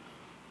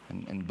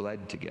and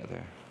bled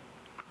together.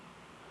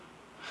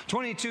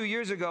 22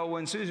 years ago,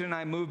 when Susan and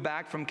I moved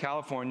back from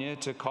California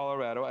to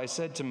Colorado, I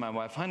said to my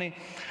wife, "Honey,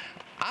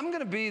 I'm going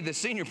to be the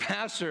senior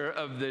pastor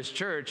of this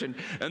church, and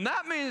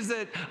that means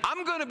that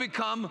I'm going to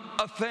become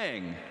a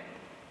thing.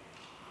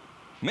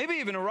 Maybe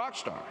even a rock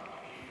star."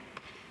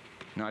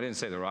 No, I didn't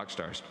say the rock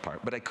stars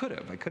part, but I could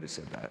have. I could have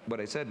said that. What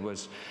I said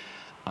was,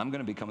 I'm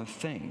going to become a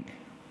thing.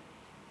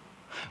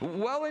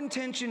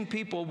 Well-intentioned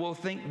people will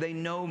think they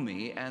know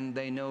me and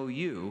they know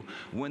you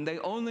when they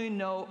only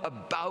know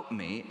about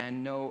me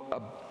and know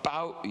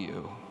about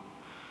you.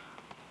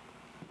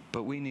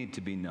 But we need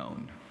to be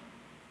known,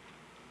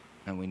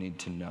 and we need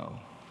to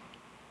know.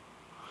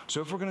 So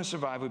if we're going to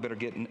survive, we better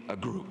get in a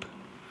group.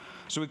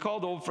 So we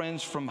called old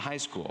friends from high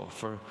school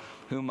for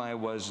whom I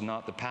was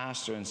not the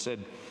pastor and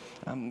said,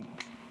 can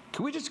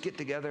we just get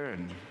together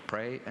and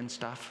pray and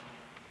stuff?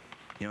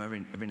 You know,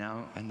 every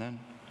now and then.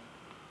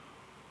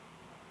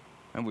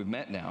 And we've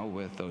met now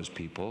with those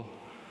people,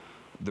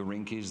 the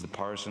Rinkies, the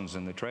Parsons,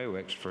 and the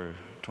Treywicks for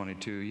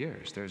 22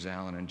 years. There's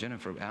Alan and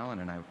Jennifer. Alan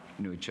and I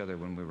knew each other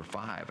when we were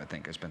 5. I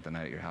think I spent the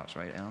night at your house,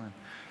 right, Alan?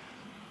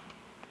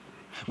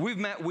 We've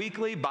met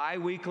weekly,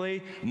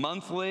 bi-weekly,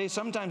 monthly,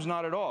 sometimes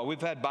not at all.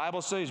 We've had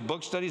Bible studies,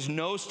 book studies,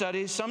 no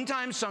studies,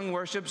 sometimes sung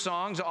worship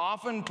songs,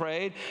 often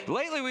prayed.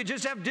 Lately, we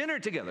just have dinner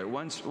together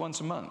once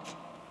a month.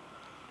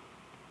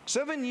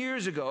 7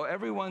 years ago,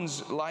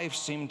 everyone's life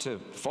seemed to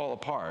fall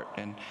apart,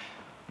 and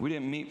we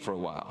didn't meet for a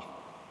while.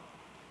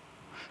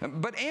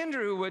 But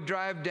Andrew would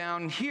drive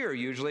down here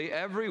usually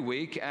every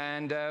week,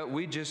 and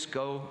we'd just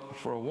go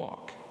for a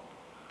walk.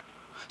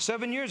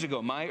 7 years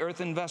ago, my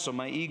earthen vessel,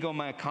 my ego,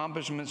 my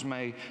accomplishments,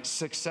 my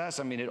success,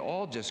 it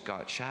all just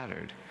got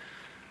shattered.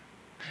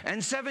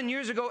 And 7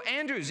 years ago,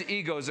 Andrew's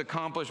ego's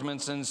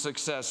accomplishments and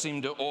success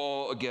seemed to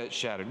all get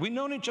shattered. We've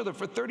known each other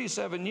for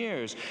 37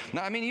 years.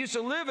 Now, he used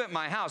to live at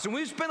my house, and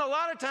we've spent a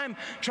lot of time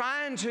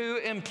trying to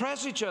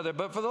impress each other,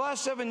 but for the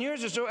last 7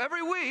 years or so,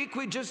 every week,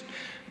 we just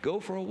go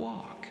for a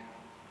walk.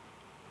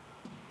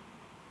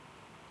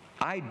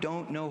 I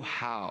don't know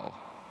how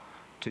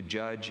to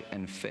judge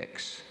and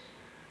fix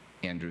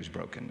Andrew's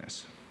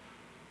brokenness.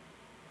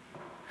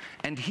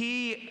 And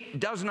he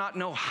does not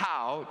know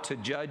how to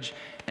judge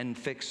and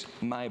fix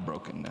my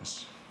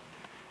brokenness.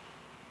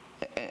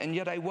 And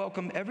yet I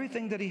welcome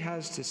everything that he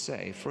has to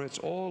say, for it's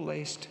all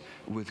laced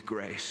with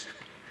grace.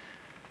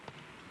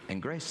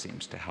 And grace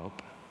seems to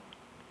help.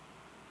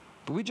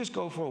 But we just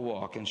go for a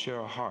walk and share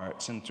our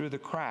hearts, and through the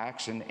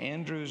cracks in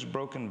Andrew's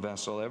broken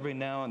vessel, every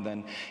now and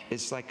then,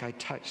 it's like I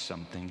touch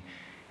something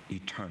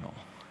eternal.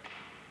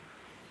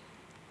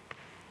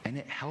 And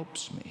it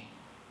helps me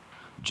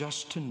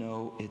just to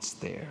know it's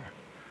there.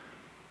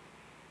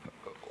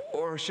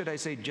 Or should I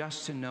say,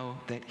 just to know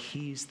that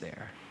he's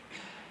there.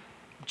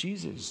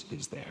 Jesus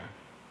is there.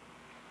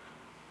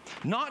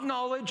 Not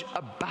knowledge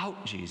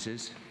about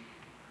Jesus,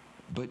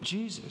 but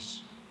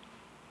Jesus.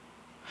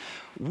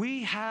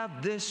 We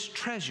have this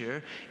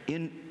treasure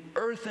in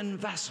earthen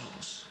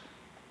vessels,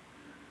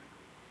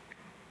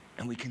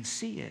 and we can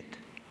see it.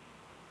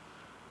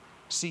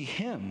 See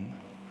him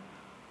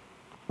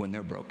when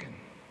they're broken.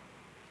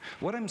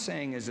 What I'm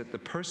saying is that the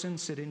person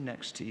sitting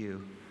next to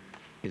you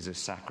is a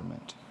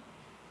sacrament.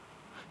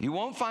 You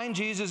won't find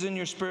Jesus in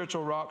your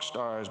spiritual rock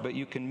stars, but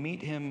you can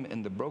meet him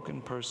in the broken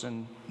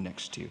person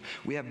next to you.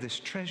 We have this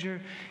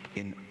treasure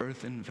in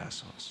earthen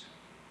vessels.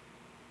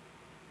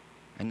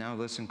 And now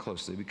listen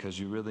closely, because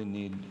you really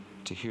need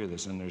to hear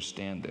this and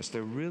understand this.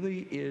 There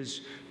really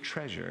is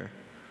treasure,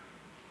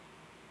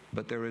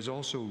 but there is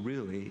also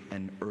really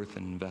an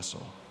earthen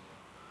vessel.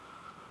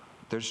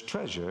 There's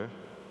treasure,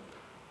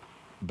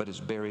 but it's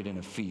buried in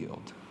a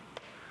field.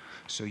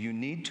 So you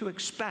need to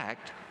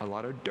expect a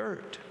lot of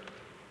dirt.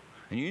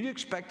 And you need to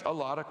expect a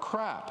lot of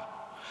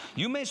crap.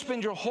 You may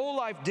spend your whole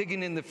life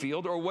digging in the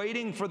field or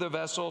waiting for the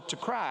vessel to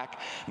crack.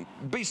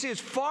 But you see, it's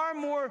far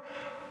more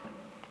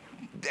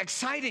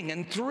exciting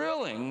and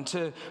thrilling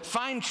to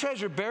find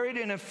treasure buried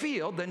in a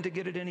field than to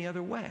get it any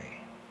other way.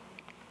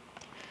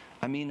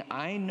 I mean,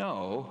 I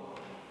know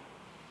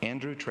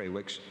Andrew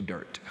Trawick's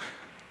dirt.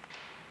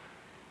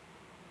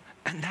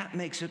 And that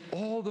makes it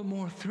all the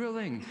more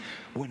thrilling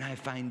when I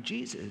find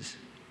Jesus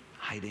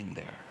hiding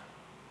there.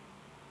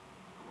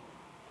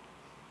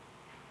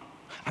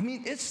 I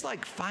mean, it's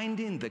like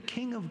finding the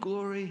King of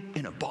Glory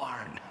in a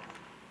barn.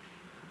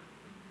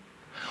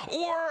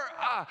 Or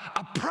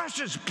a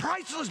precious,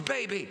 priceless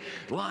baby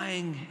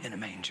lying in a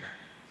manger.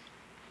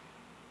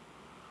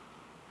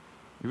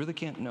 You really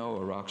can't know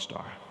a rock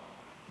star,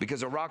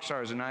 because a rock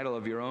star is an idol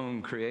of your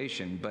own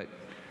creation, but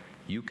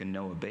you can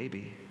know a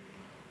baby.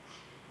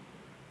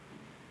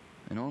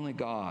 And only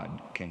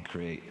God can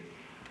create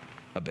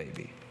a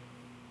baby.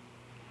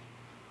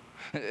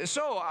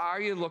 So, are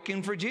you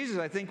looking for Jesus?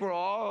 I think we're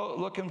all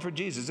looking for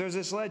Jesus. There's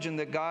this legend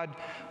that God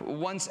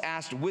once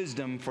asked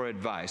wisdom for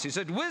advice. He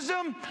said,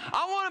 "Wisdom,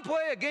 I want to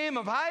play a game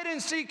of hide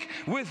and seek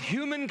with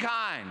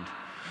humankind."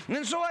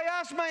 And so I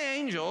asked my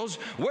angels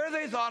where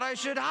they thought I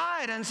should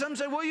hide. And some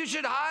said, well, you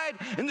should hide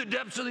in the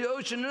depths of the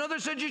ocean. And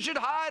others said you should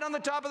hide on the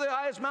top of the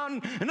highest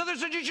mountain. And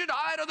others said you should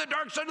hide on the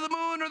dark side of the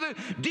moon or the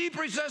deep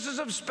recesses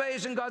of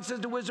space. And God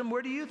said to wisdom,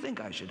 where do you think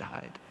I should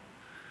hide?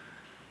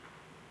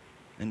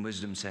 And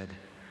wisdom said,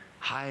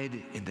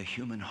 hide in the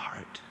human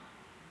heart,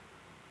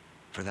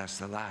 for that's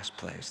the last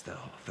place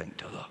they'll think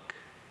to look.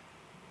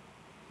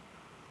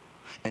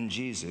 And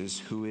Jesus,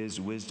 who is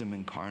wisdom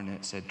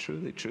incarnate, said,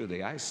 truly,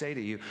 truly, I say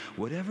to you,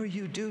 whatever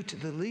you do to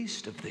the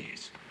least of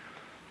these,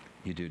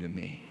 you do to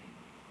me.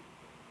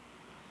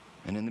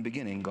 And in the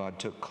beginning, God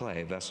took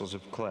clay, vessels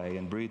of clay,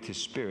 and breathed his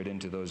spirit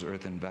into those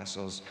earthen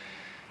vessels,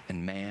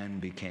 and man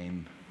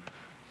became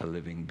a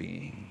living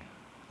being,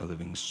 a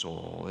living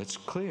soul. It's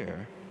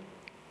clear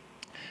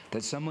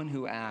that someone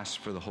who asks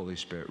for the Holy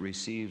Spirit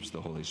receives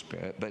the Holy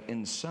Spirit, but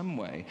in some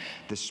way,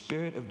 the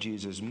Spirit of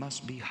Jesus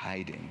must be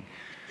hiding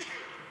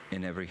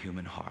in every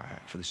human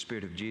heart. For the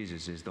Spirit of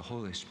Jesus is the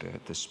Holy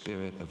Spirit, the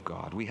Spirit of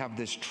God. We have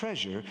this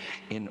treasure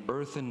in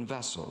earthen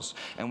vessels,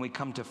 and we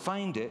come to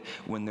find it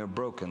when they're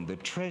broken. The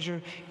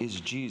treasure is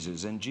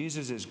Jesus, and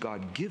Jesus is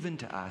God given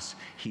to us.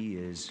 He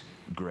is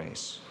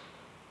grace.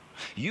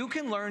 You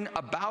can learn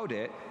about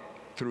it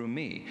through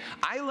me.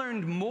 I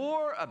learned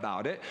more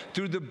about it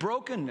through the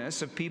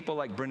brokenness of people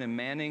like Brennan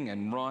Manning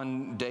and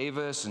Ron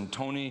Davis and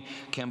Tony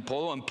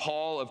Campolo and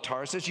Paul of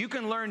Tarsus. You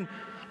can learn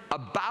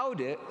about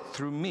it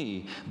through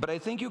me, but I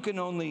think you can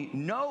only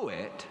know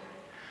it,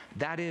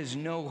 that is,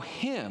 know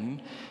him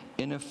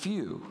in a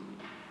few,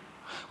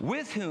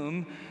 with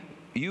whom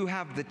you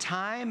have the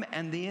time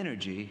and the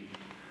energy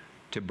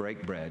to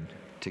break bread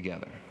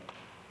together.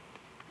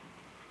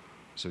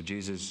 So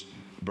Jesus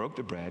broke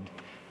the bread,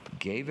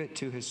 gave it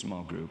to his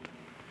small group,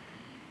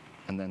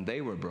 and then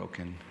they were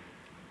broken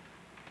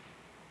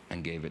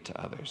and gave it to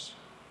others.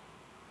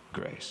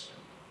 Grace.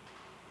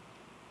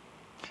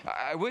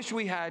 I wish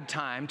we had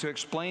time to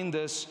explain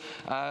this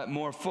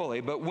more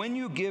fully, but when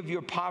you give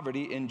your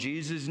poverty in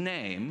Jesus'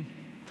 name,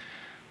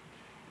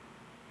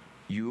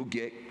 you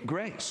get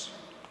grace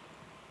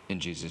in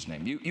Jesus'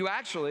 name. You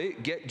actually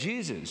get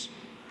Jesus.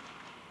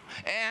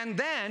 And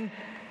then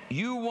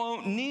you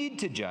won't need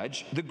to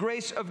judge. The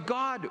grace of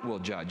God will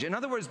judge. In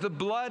other words, the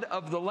blood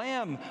of the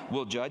Lamb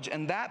will judge,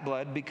 and that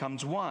blood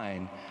becomes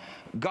wine.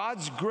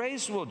 God's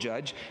grace will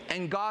judge,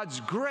 and God's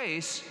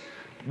grace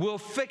will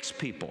fix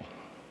people.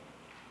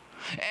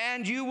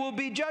 And you will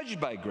be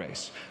judged by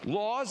grace.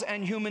 Laws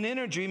and human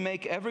energy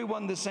make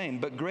everyone the same,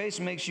 but grace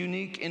makes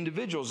unique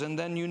individuals and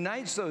then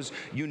unites those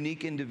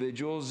unique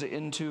individuals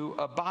into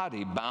a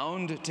body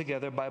bound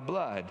together by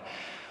blood.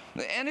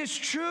 And it's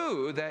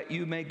true that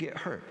you may get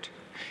hurt.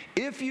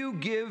 If you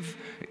give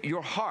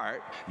your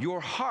heart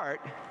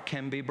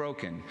can be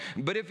broken.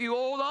 But if you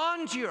hold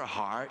on to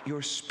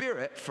your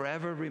spirit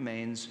forever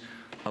remains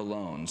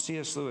alone.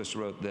 C.S. Lewis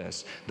wrote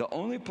this: the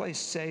only place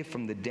safe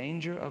from the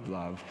danger of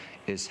love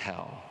is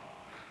hell.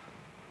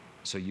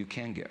 So you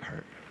can get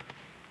hurt.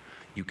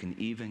 You can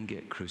even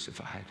get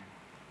crucified.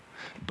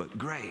 But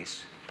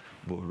grace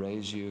will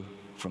raise you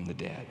from the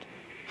dead.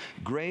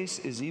 Grace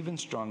is even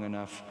strong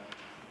enough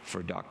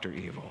for Dr.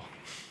 Evil.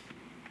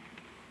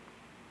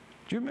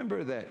 Do you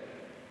remember that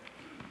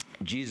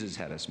Jesus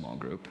had a small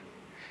group?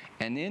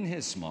 And in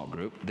his small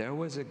group, there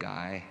was a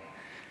guy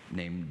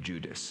named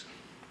Judas.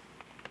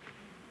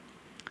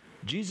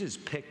 Jesus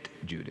picked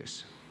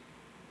Judas.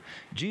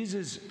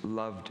 Jesus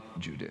loved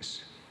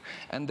Judas.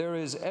 And there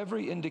is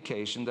every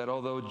indication that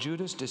although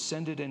Judas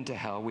descended into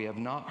hell, we have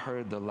not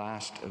heard the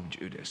last of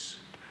Judas.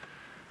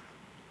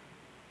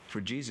 For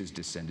Jesus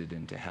descended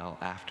into hell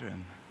after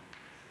him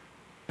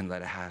and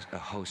led a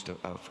host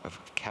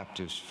of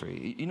captives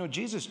free. You know,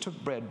 Jesus took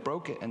bread,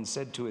 broke it, and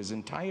said to his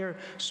entire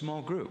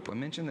small group, I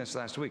mentioned this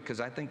last week because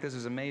I think this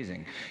is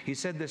amazing. He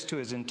said this to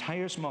his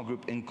entire small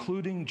group,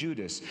 including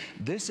Judas,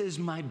 "This is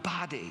my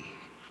body,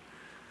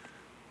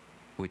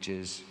 which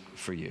is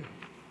for you.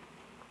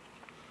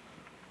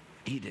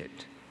 Eat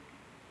it,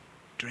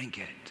 drink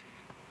it."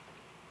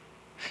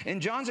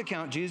 In John's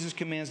account, Jesus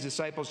commands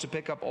disciples to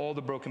pick up all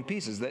the broken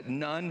pieces, that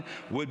none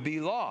would be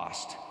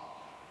lost.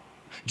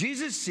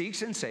 Jesus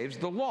seeks and saves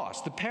the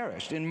lost, the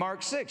perished. In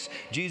Mark 6,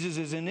 Jesus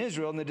is in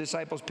Israel, and the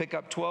disciples pick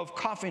up 12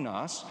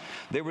 kophinos.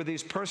 They were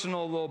these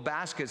personal little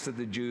baskets that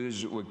the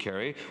Jews would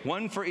carry,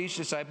 one for each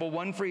disciple,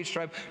 one for each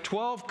tribe,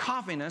 12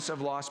 kophinos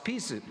of lost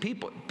pieces.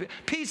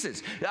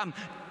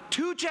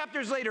 2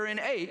 chapters later in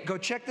 8, go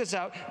check this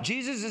out,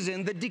 Jesus is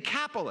in the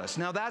Decapolis.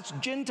 Now that's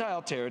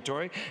Gentile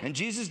territory, and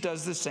Jesus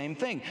does the same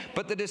thing.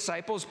 But the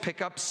disciples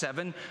pick up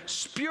 7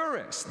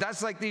 spurious.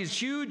 That's like these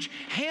huge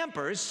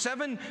hampers,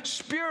 7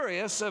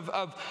 spurious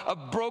of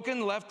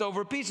broken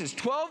leftover pieces.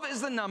 12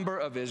 is the number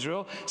of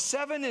Israel.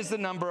 7 is the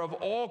number of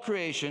all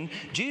creation.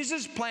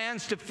 Jesus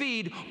plans to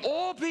feed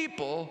all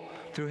people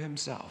through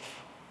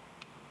himself.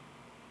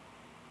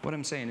 What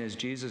I'm saying is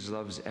Jesus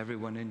loves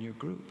everyone in your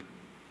group.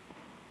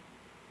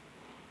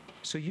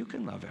 So you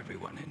can love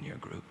everyone in your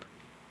group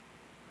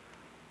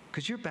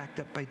because you're backed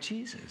up by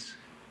Jesus.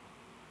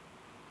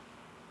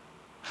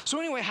 So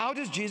anyway, how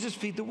does Jesus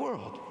feed the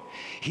world?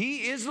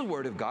 He is the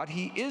Word of God.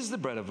 He is the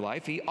bread of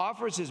life. He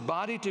offers his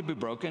body to be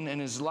broken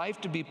and his life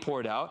to be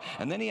poured out.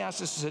 And then he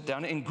asks us to sit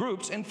down in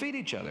groups and feed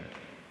each other.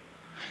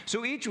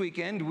 So each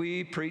weekend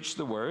we preach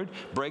the Word,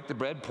 break the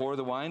bread, pour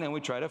the wine, and we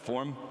try to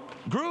form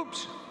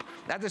groups.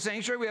 At the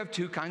sanctuary, we have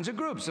 2 kinds of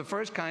groups. The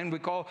first kind we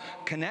call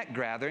connect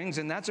gatherings,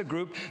 and that's a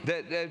group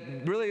that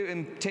really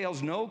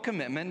entails no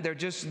commitment.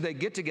 They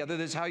get together.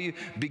 This is how you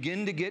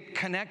begin to get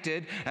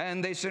connected,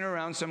 and they sit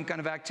around some kind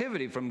of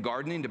activity, from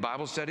gardening to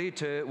Bible study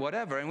to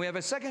whatever. And we have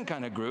a second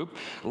kind of group,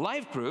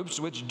 life groups,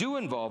 which do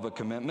involve a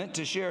commitment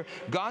to share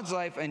God's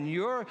life and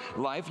your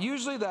life.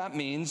 Usually that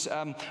means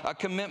a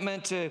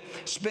commitment to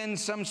spend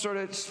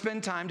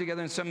time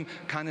together in some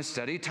kind of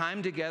study,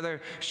 time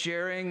together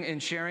sharing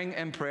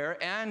and prayer,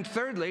 and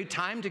thirdly,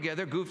 time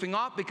together goofing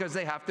off because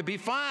they have to be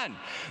fun.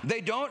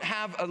 They don't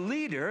have a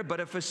leader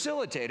but a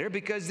facilitator,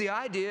 because the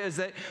idea is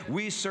that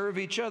we serve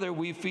each other,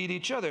 we feed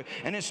each other.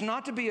 And it's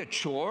not to be a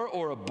chore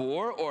or a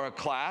bore or a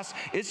class.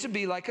 It's to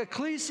be like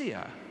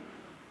ecclesia,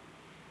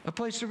 a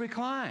place to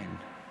recline,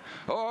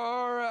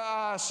 or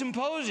a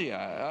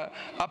symposia,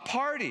 a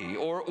party,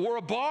 or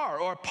a bar,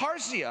 or a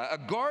parsia, a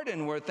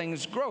garden where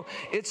things grow.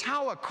 It's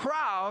how a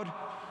crowd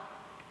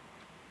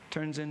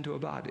turns into a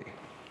body.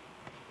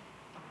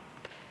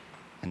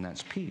 And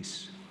that's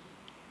peace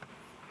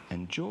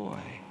and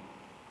joy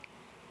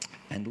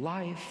and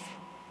life.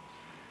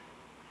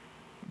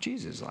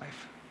 Jesus'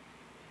 life.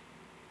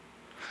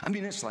 I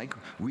mean, it's like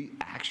we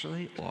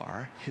actually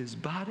are his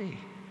body,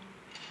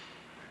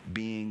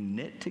 being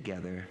knit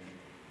together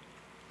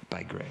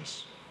by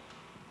grace.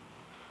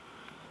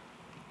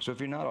 So if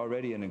you're not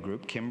already in a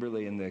group,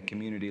 Kimberly and the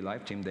community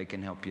life team, they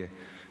can help you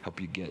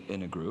get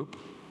in a group.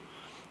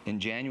 In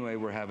January,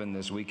 we're having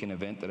this weekend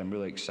event that I'm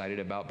really excited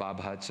about. Bob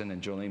Hudson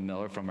and Jolene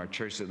Miller from our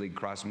church that lead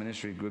cross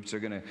ministry groups are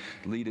going to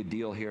lead a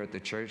deal here at the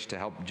church to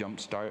help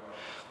jumpstart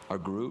our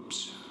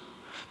groups.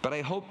 But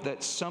I hope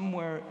that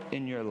somewhere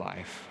in your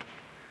life,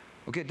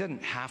 okay, it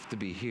doesn't have to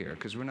be here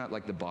because we're not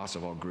like the boss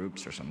of all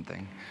groups or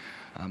something.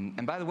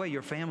 And by the way,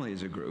 your family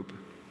is a group.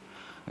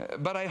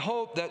 But I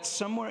hope that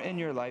somewhere in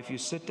your life you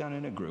sit down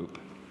in a group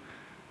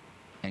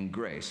and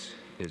grace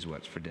is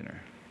what's for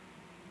dinner.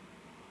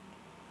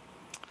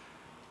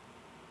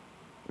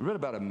 I read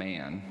about a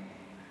man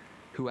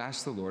who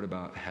asked the Lord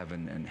about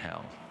heaven and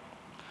hell.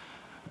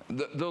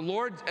 The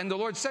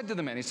Lord said to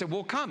the man, he said,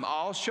 "Well, come,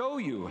 I'll show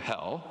you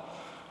hell."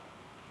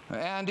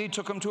 And he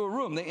took him to a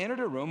room. They entered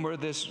a room where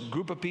this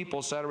group of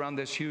people sat around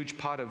this huge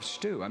pot of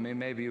stew. I mean,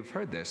 maybe you've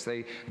heard this.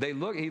 He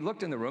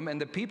looked in the room,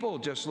 and the people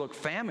just looked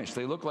famished.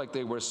 They looked like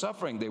they were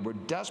suffering. They were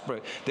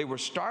desperate. They were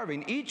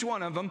starving. Each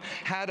one of them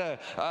had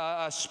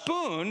a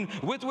spoon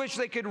with which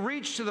they could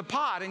reach to the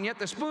pot, and yet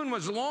the spoon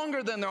was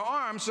longer than their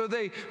arm, so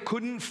they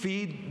couldn't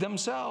feed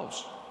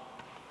themselves.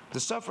 The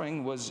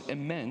suffering was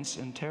immense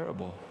and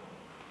terrible.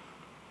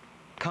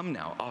 "Come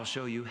now, I'll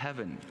show you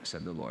heaven,"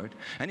 said the Lord.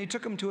 And he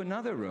took him to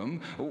another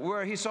room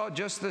where he saw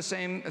just the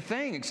same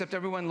thing, except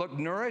everyone looked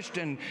nourished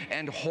and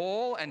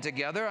whole and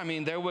together. I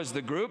mean, there was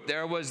the group,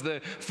 there was the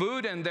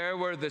food, and there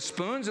were the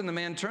spoons. And the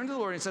man turned to the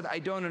Lord and said, "I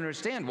don't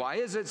understand. Why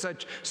is it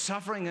such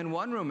suffering in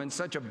one room and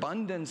such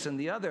abundance in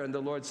the other?" And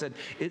the Lord said,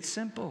 "It's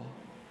simple.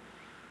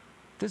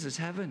 This is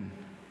heaven.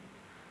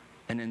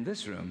 And in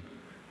this room,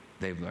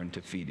 they've learned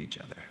to feed each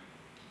other."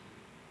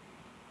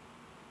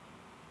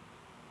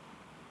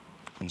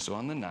 And so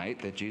on the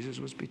night that Jesus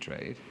was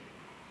betrayed,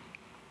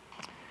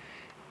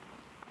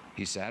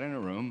 he sat in a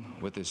room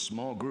with this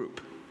small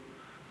group.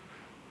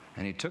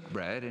 And he took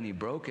bread and he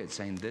broke it,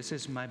 saying, "This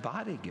is my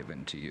body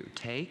given to you.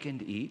 Take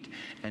and eat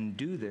and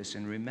do this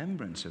in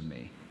remembrance of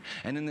me."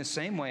 And in the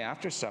same way,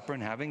 after supper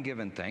and having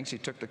given thanks, he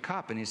took the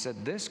cup and he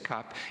said, "This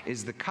cup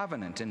is the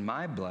covenant in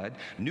my blood,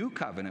 new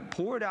covenant,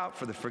 poured out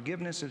for the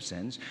forgiveness of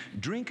sins.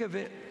 Drink of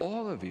it,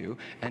 all of you,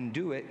 and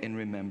do it in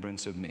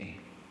remembrance of me."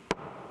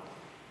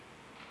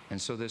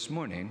 And so this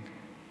morning,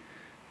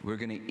 we're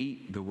going to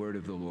eat the word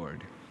of the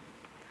Lord.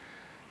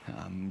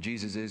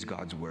 Jesus is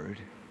God's word.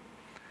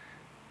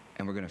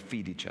 And we're going to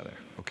feed each other,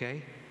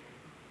 okay?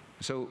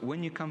 So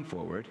when you come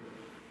forward,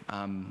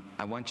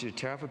 I want you to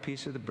tear off a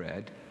piece of the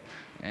bread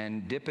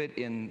and dip it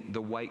in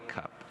the white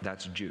cup.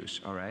 That's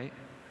juice, all right?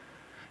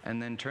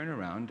 And then turn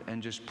around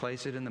and just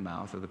place it in the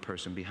mouth of the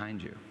person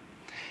behind you.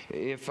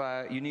 If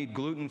you need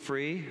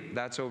gluten-free,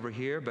 that's over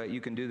here, but you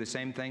can do the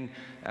same thing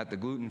at the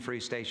gluten-free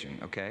station,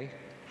 okay?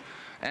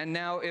 And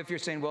now if you're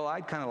saying, well,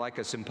 I'd kind of like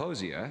a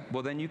symposia,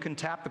 well, then you can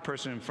tap the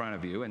person in front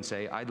of you and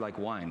say, "I'd like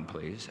wine,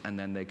 please." And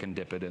then they can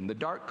dip it in the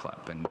dark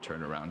cup and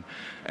turn around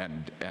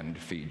and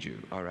feed you,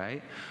 all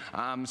right?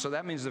 So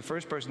that means the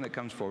first person that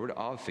comes forward,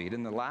 I'll feed.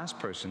 And the last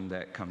person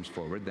that comes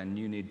forward, then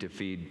you need to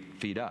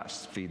feed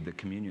us, feed the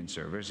communion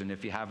servers. And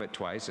if you have it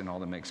twice and all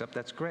the mix-up,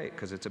 that's great,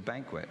 because it's a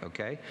banquet,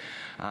 okay?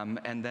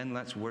 And then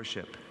let's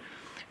worship.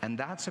 And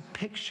that's a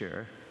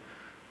picture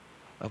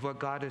of what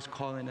God is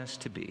calling us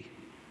to be.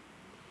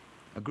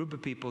 A group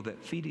of people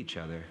that feed each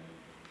other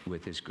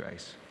with his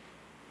grace.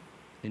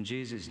 In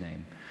Jesus'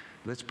 name,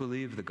 let's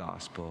believe the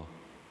gospel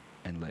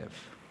and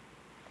live.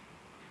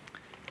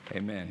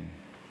 Amen.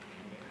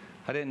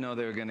 I didn't know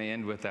they were going to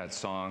end with that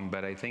song,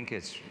 but I think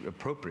it's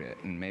appropriate,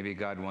 and maybe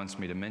God wants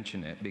me to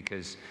mention it,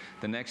 because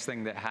the next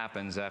thing that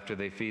happens after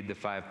they feed the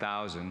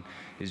 5,000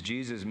 is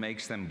Jesus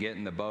makes them get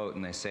in the boat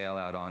and they sail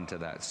out onto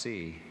that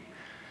sea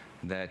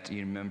that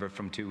you remember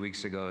from 2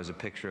 weeks ago as a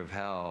picture of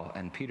hell,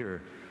 and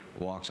Peter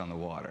walks on the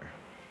water.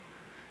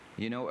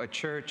 You know, a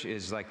church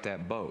is like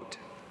that boat,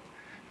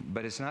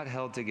 but it's not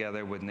held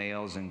together with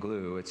nails and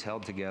glue. It's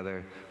held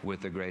together with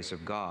the grace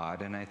of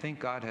God, and I think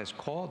God has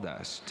called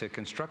us to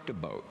construct a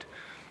boat,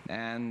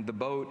 and the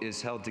boat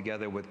is held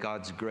together with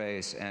God's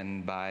grace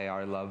and by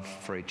our love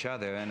for each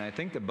other, and I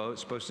think the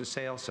boat's supposed to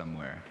sail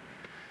somewhere,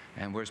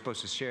 and we're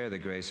supposed to share the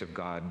grace of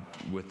God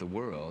with the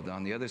world.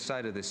 On the other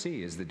side of the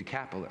sea is the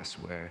Decapolis,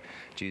 where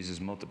Jesus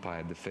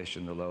multiplied the fish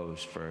and the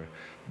loaves for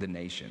the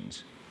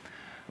nations.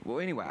 Well,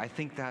 anyway, I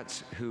think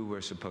that's who we're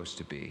supposed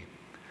to be.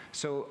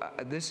 So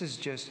this is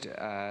just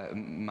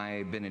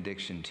my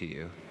benediction to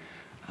you.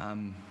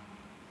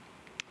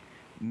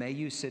 May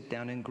you sit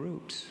down in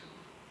groups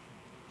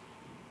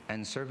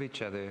and serve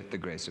each other the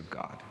grace of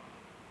God.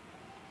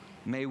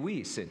 May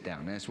we sit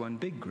down as one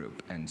big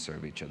group and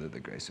serve each other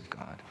the grace of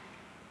God.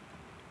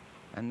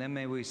 And then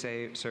may we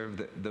serve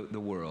the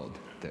world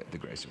the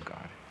grace of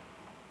God.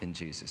 In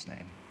Jesus'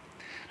 name.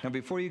 Now,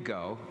 before you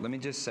go, let me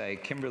just say,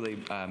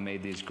 Kimberly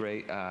made these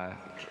great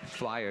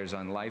flyers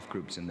on life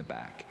groups in the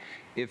back.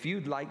 If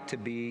you'd like to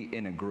be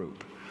in a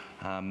group,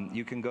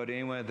 you can go to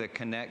any one of the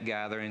Connect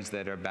gatherings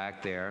that are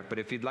back there. But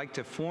if you'd like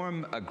to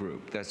form a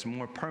group that's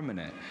more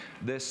permanent,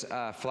 this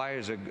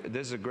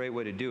is a great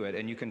way to do it.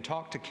 And you can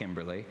talk to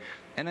Kimberly.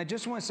 And I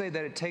just want to say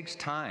that it takes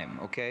time,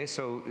 okay?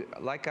 So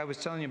like I was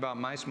telling you about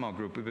my small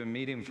group, we've been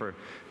meeting for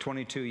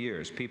 22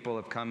 years. People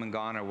have come and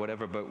gone or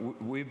whatever,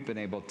 but we've been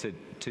able to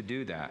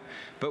do that.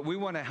 But we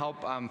want to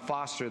help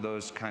foster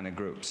those kind of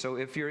groups. So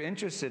if you're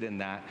interested in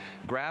that,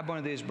 grab one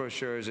of these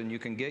brochures and you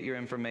can get your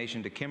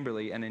information to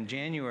Kimberly. And in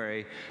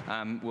January,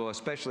 we'll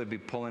especially be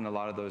pulling a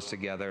lot of those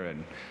together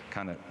and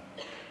kind of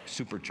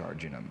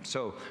supercharging them.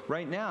 So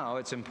right now,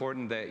 it's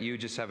important that you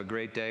just have a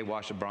great day,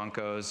 watch the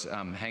Broncos,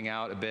 hang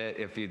out a bit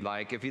if you'd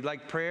like. If you'd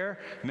like prayer,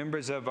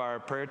 members of our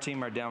prayer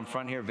team are down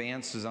front here.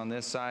 Vance is on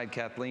this side.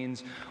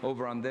 Kathleen's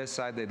over on this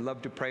side. They'd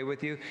love to pray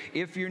with you.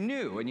 If you're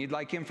new and you'd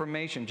like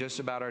information just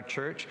about our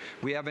church,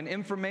 we have an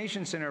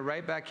information center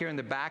right back here in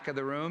the back of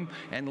the room,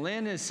 and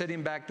Lynn is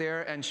sitting back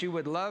there, and she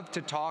would love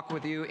to talk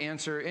with you,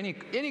 answer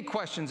any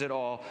questions at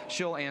all.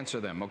 She'll answer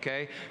them,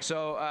 okay?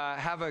 So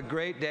have a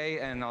great day,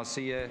 and I'll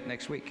see you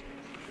next week.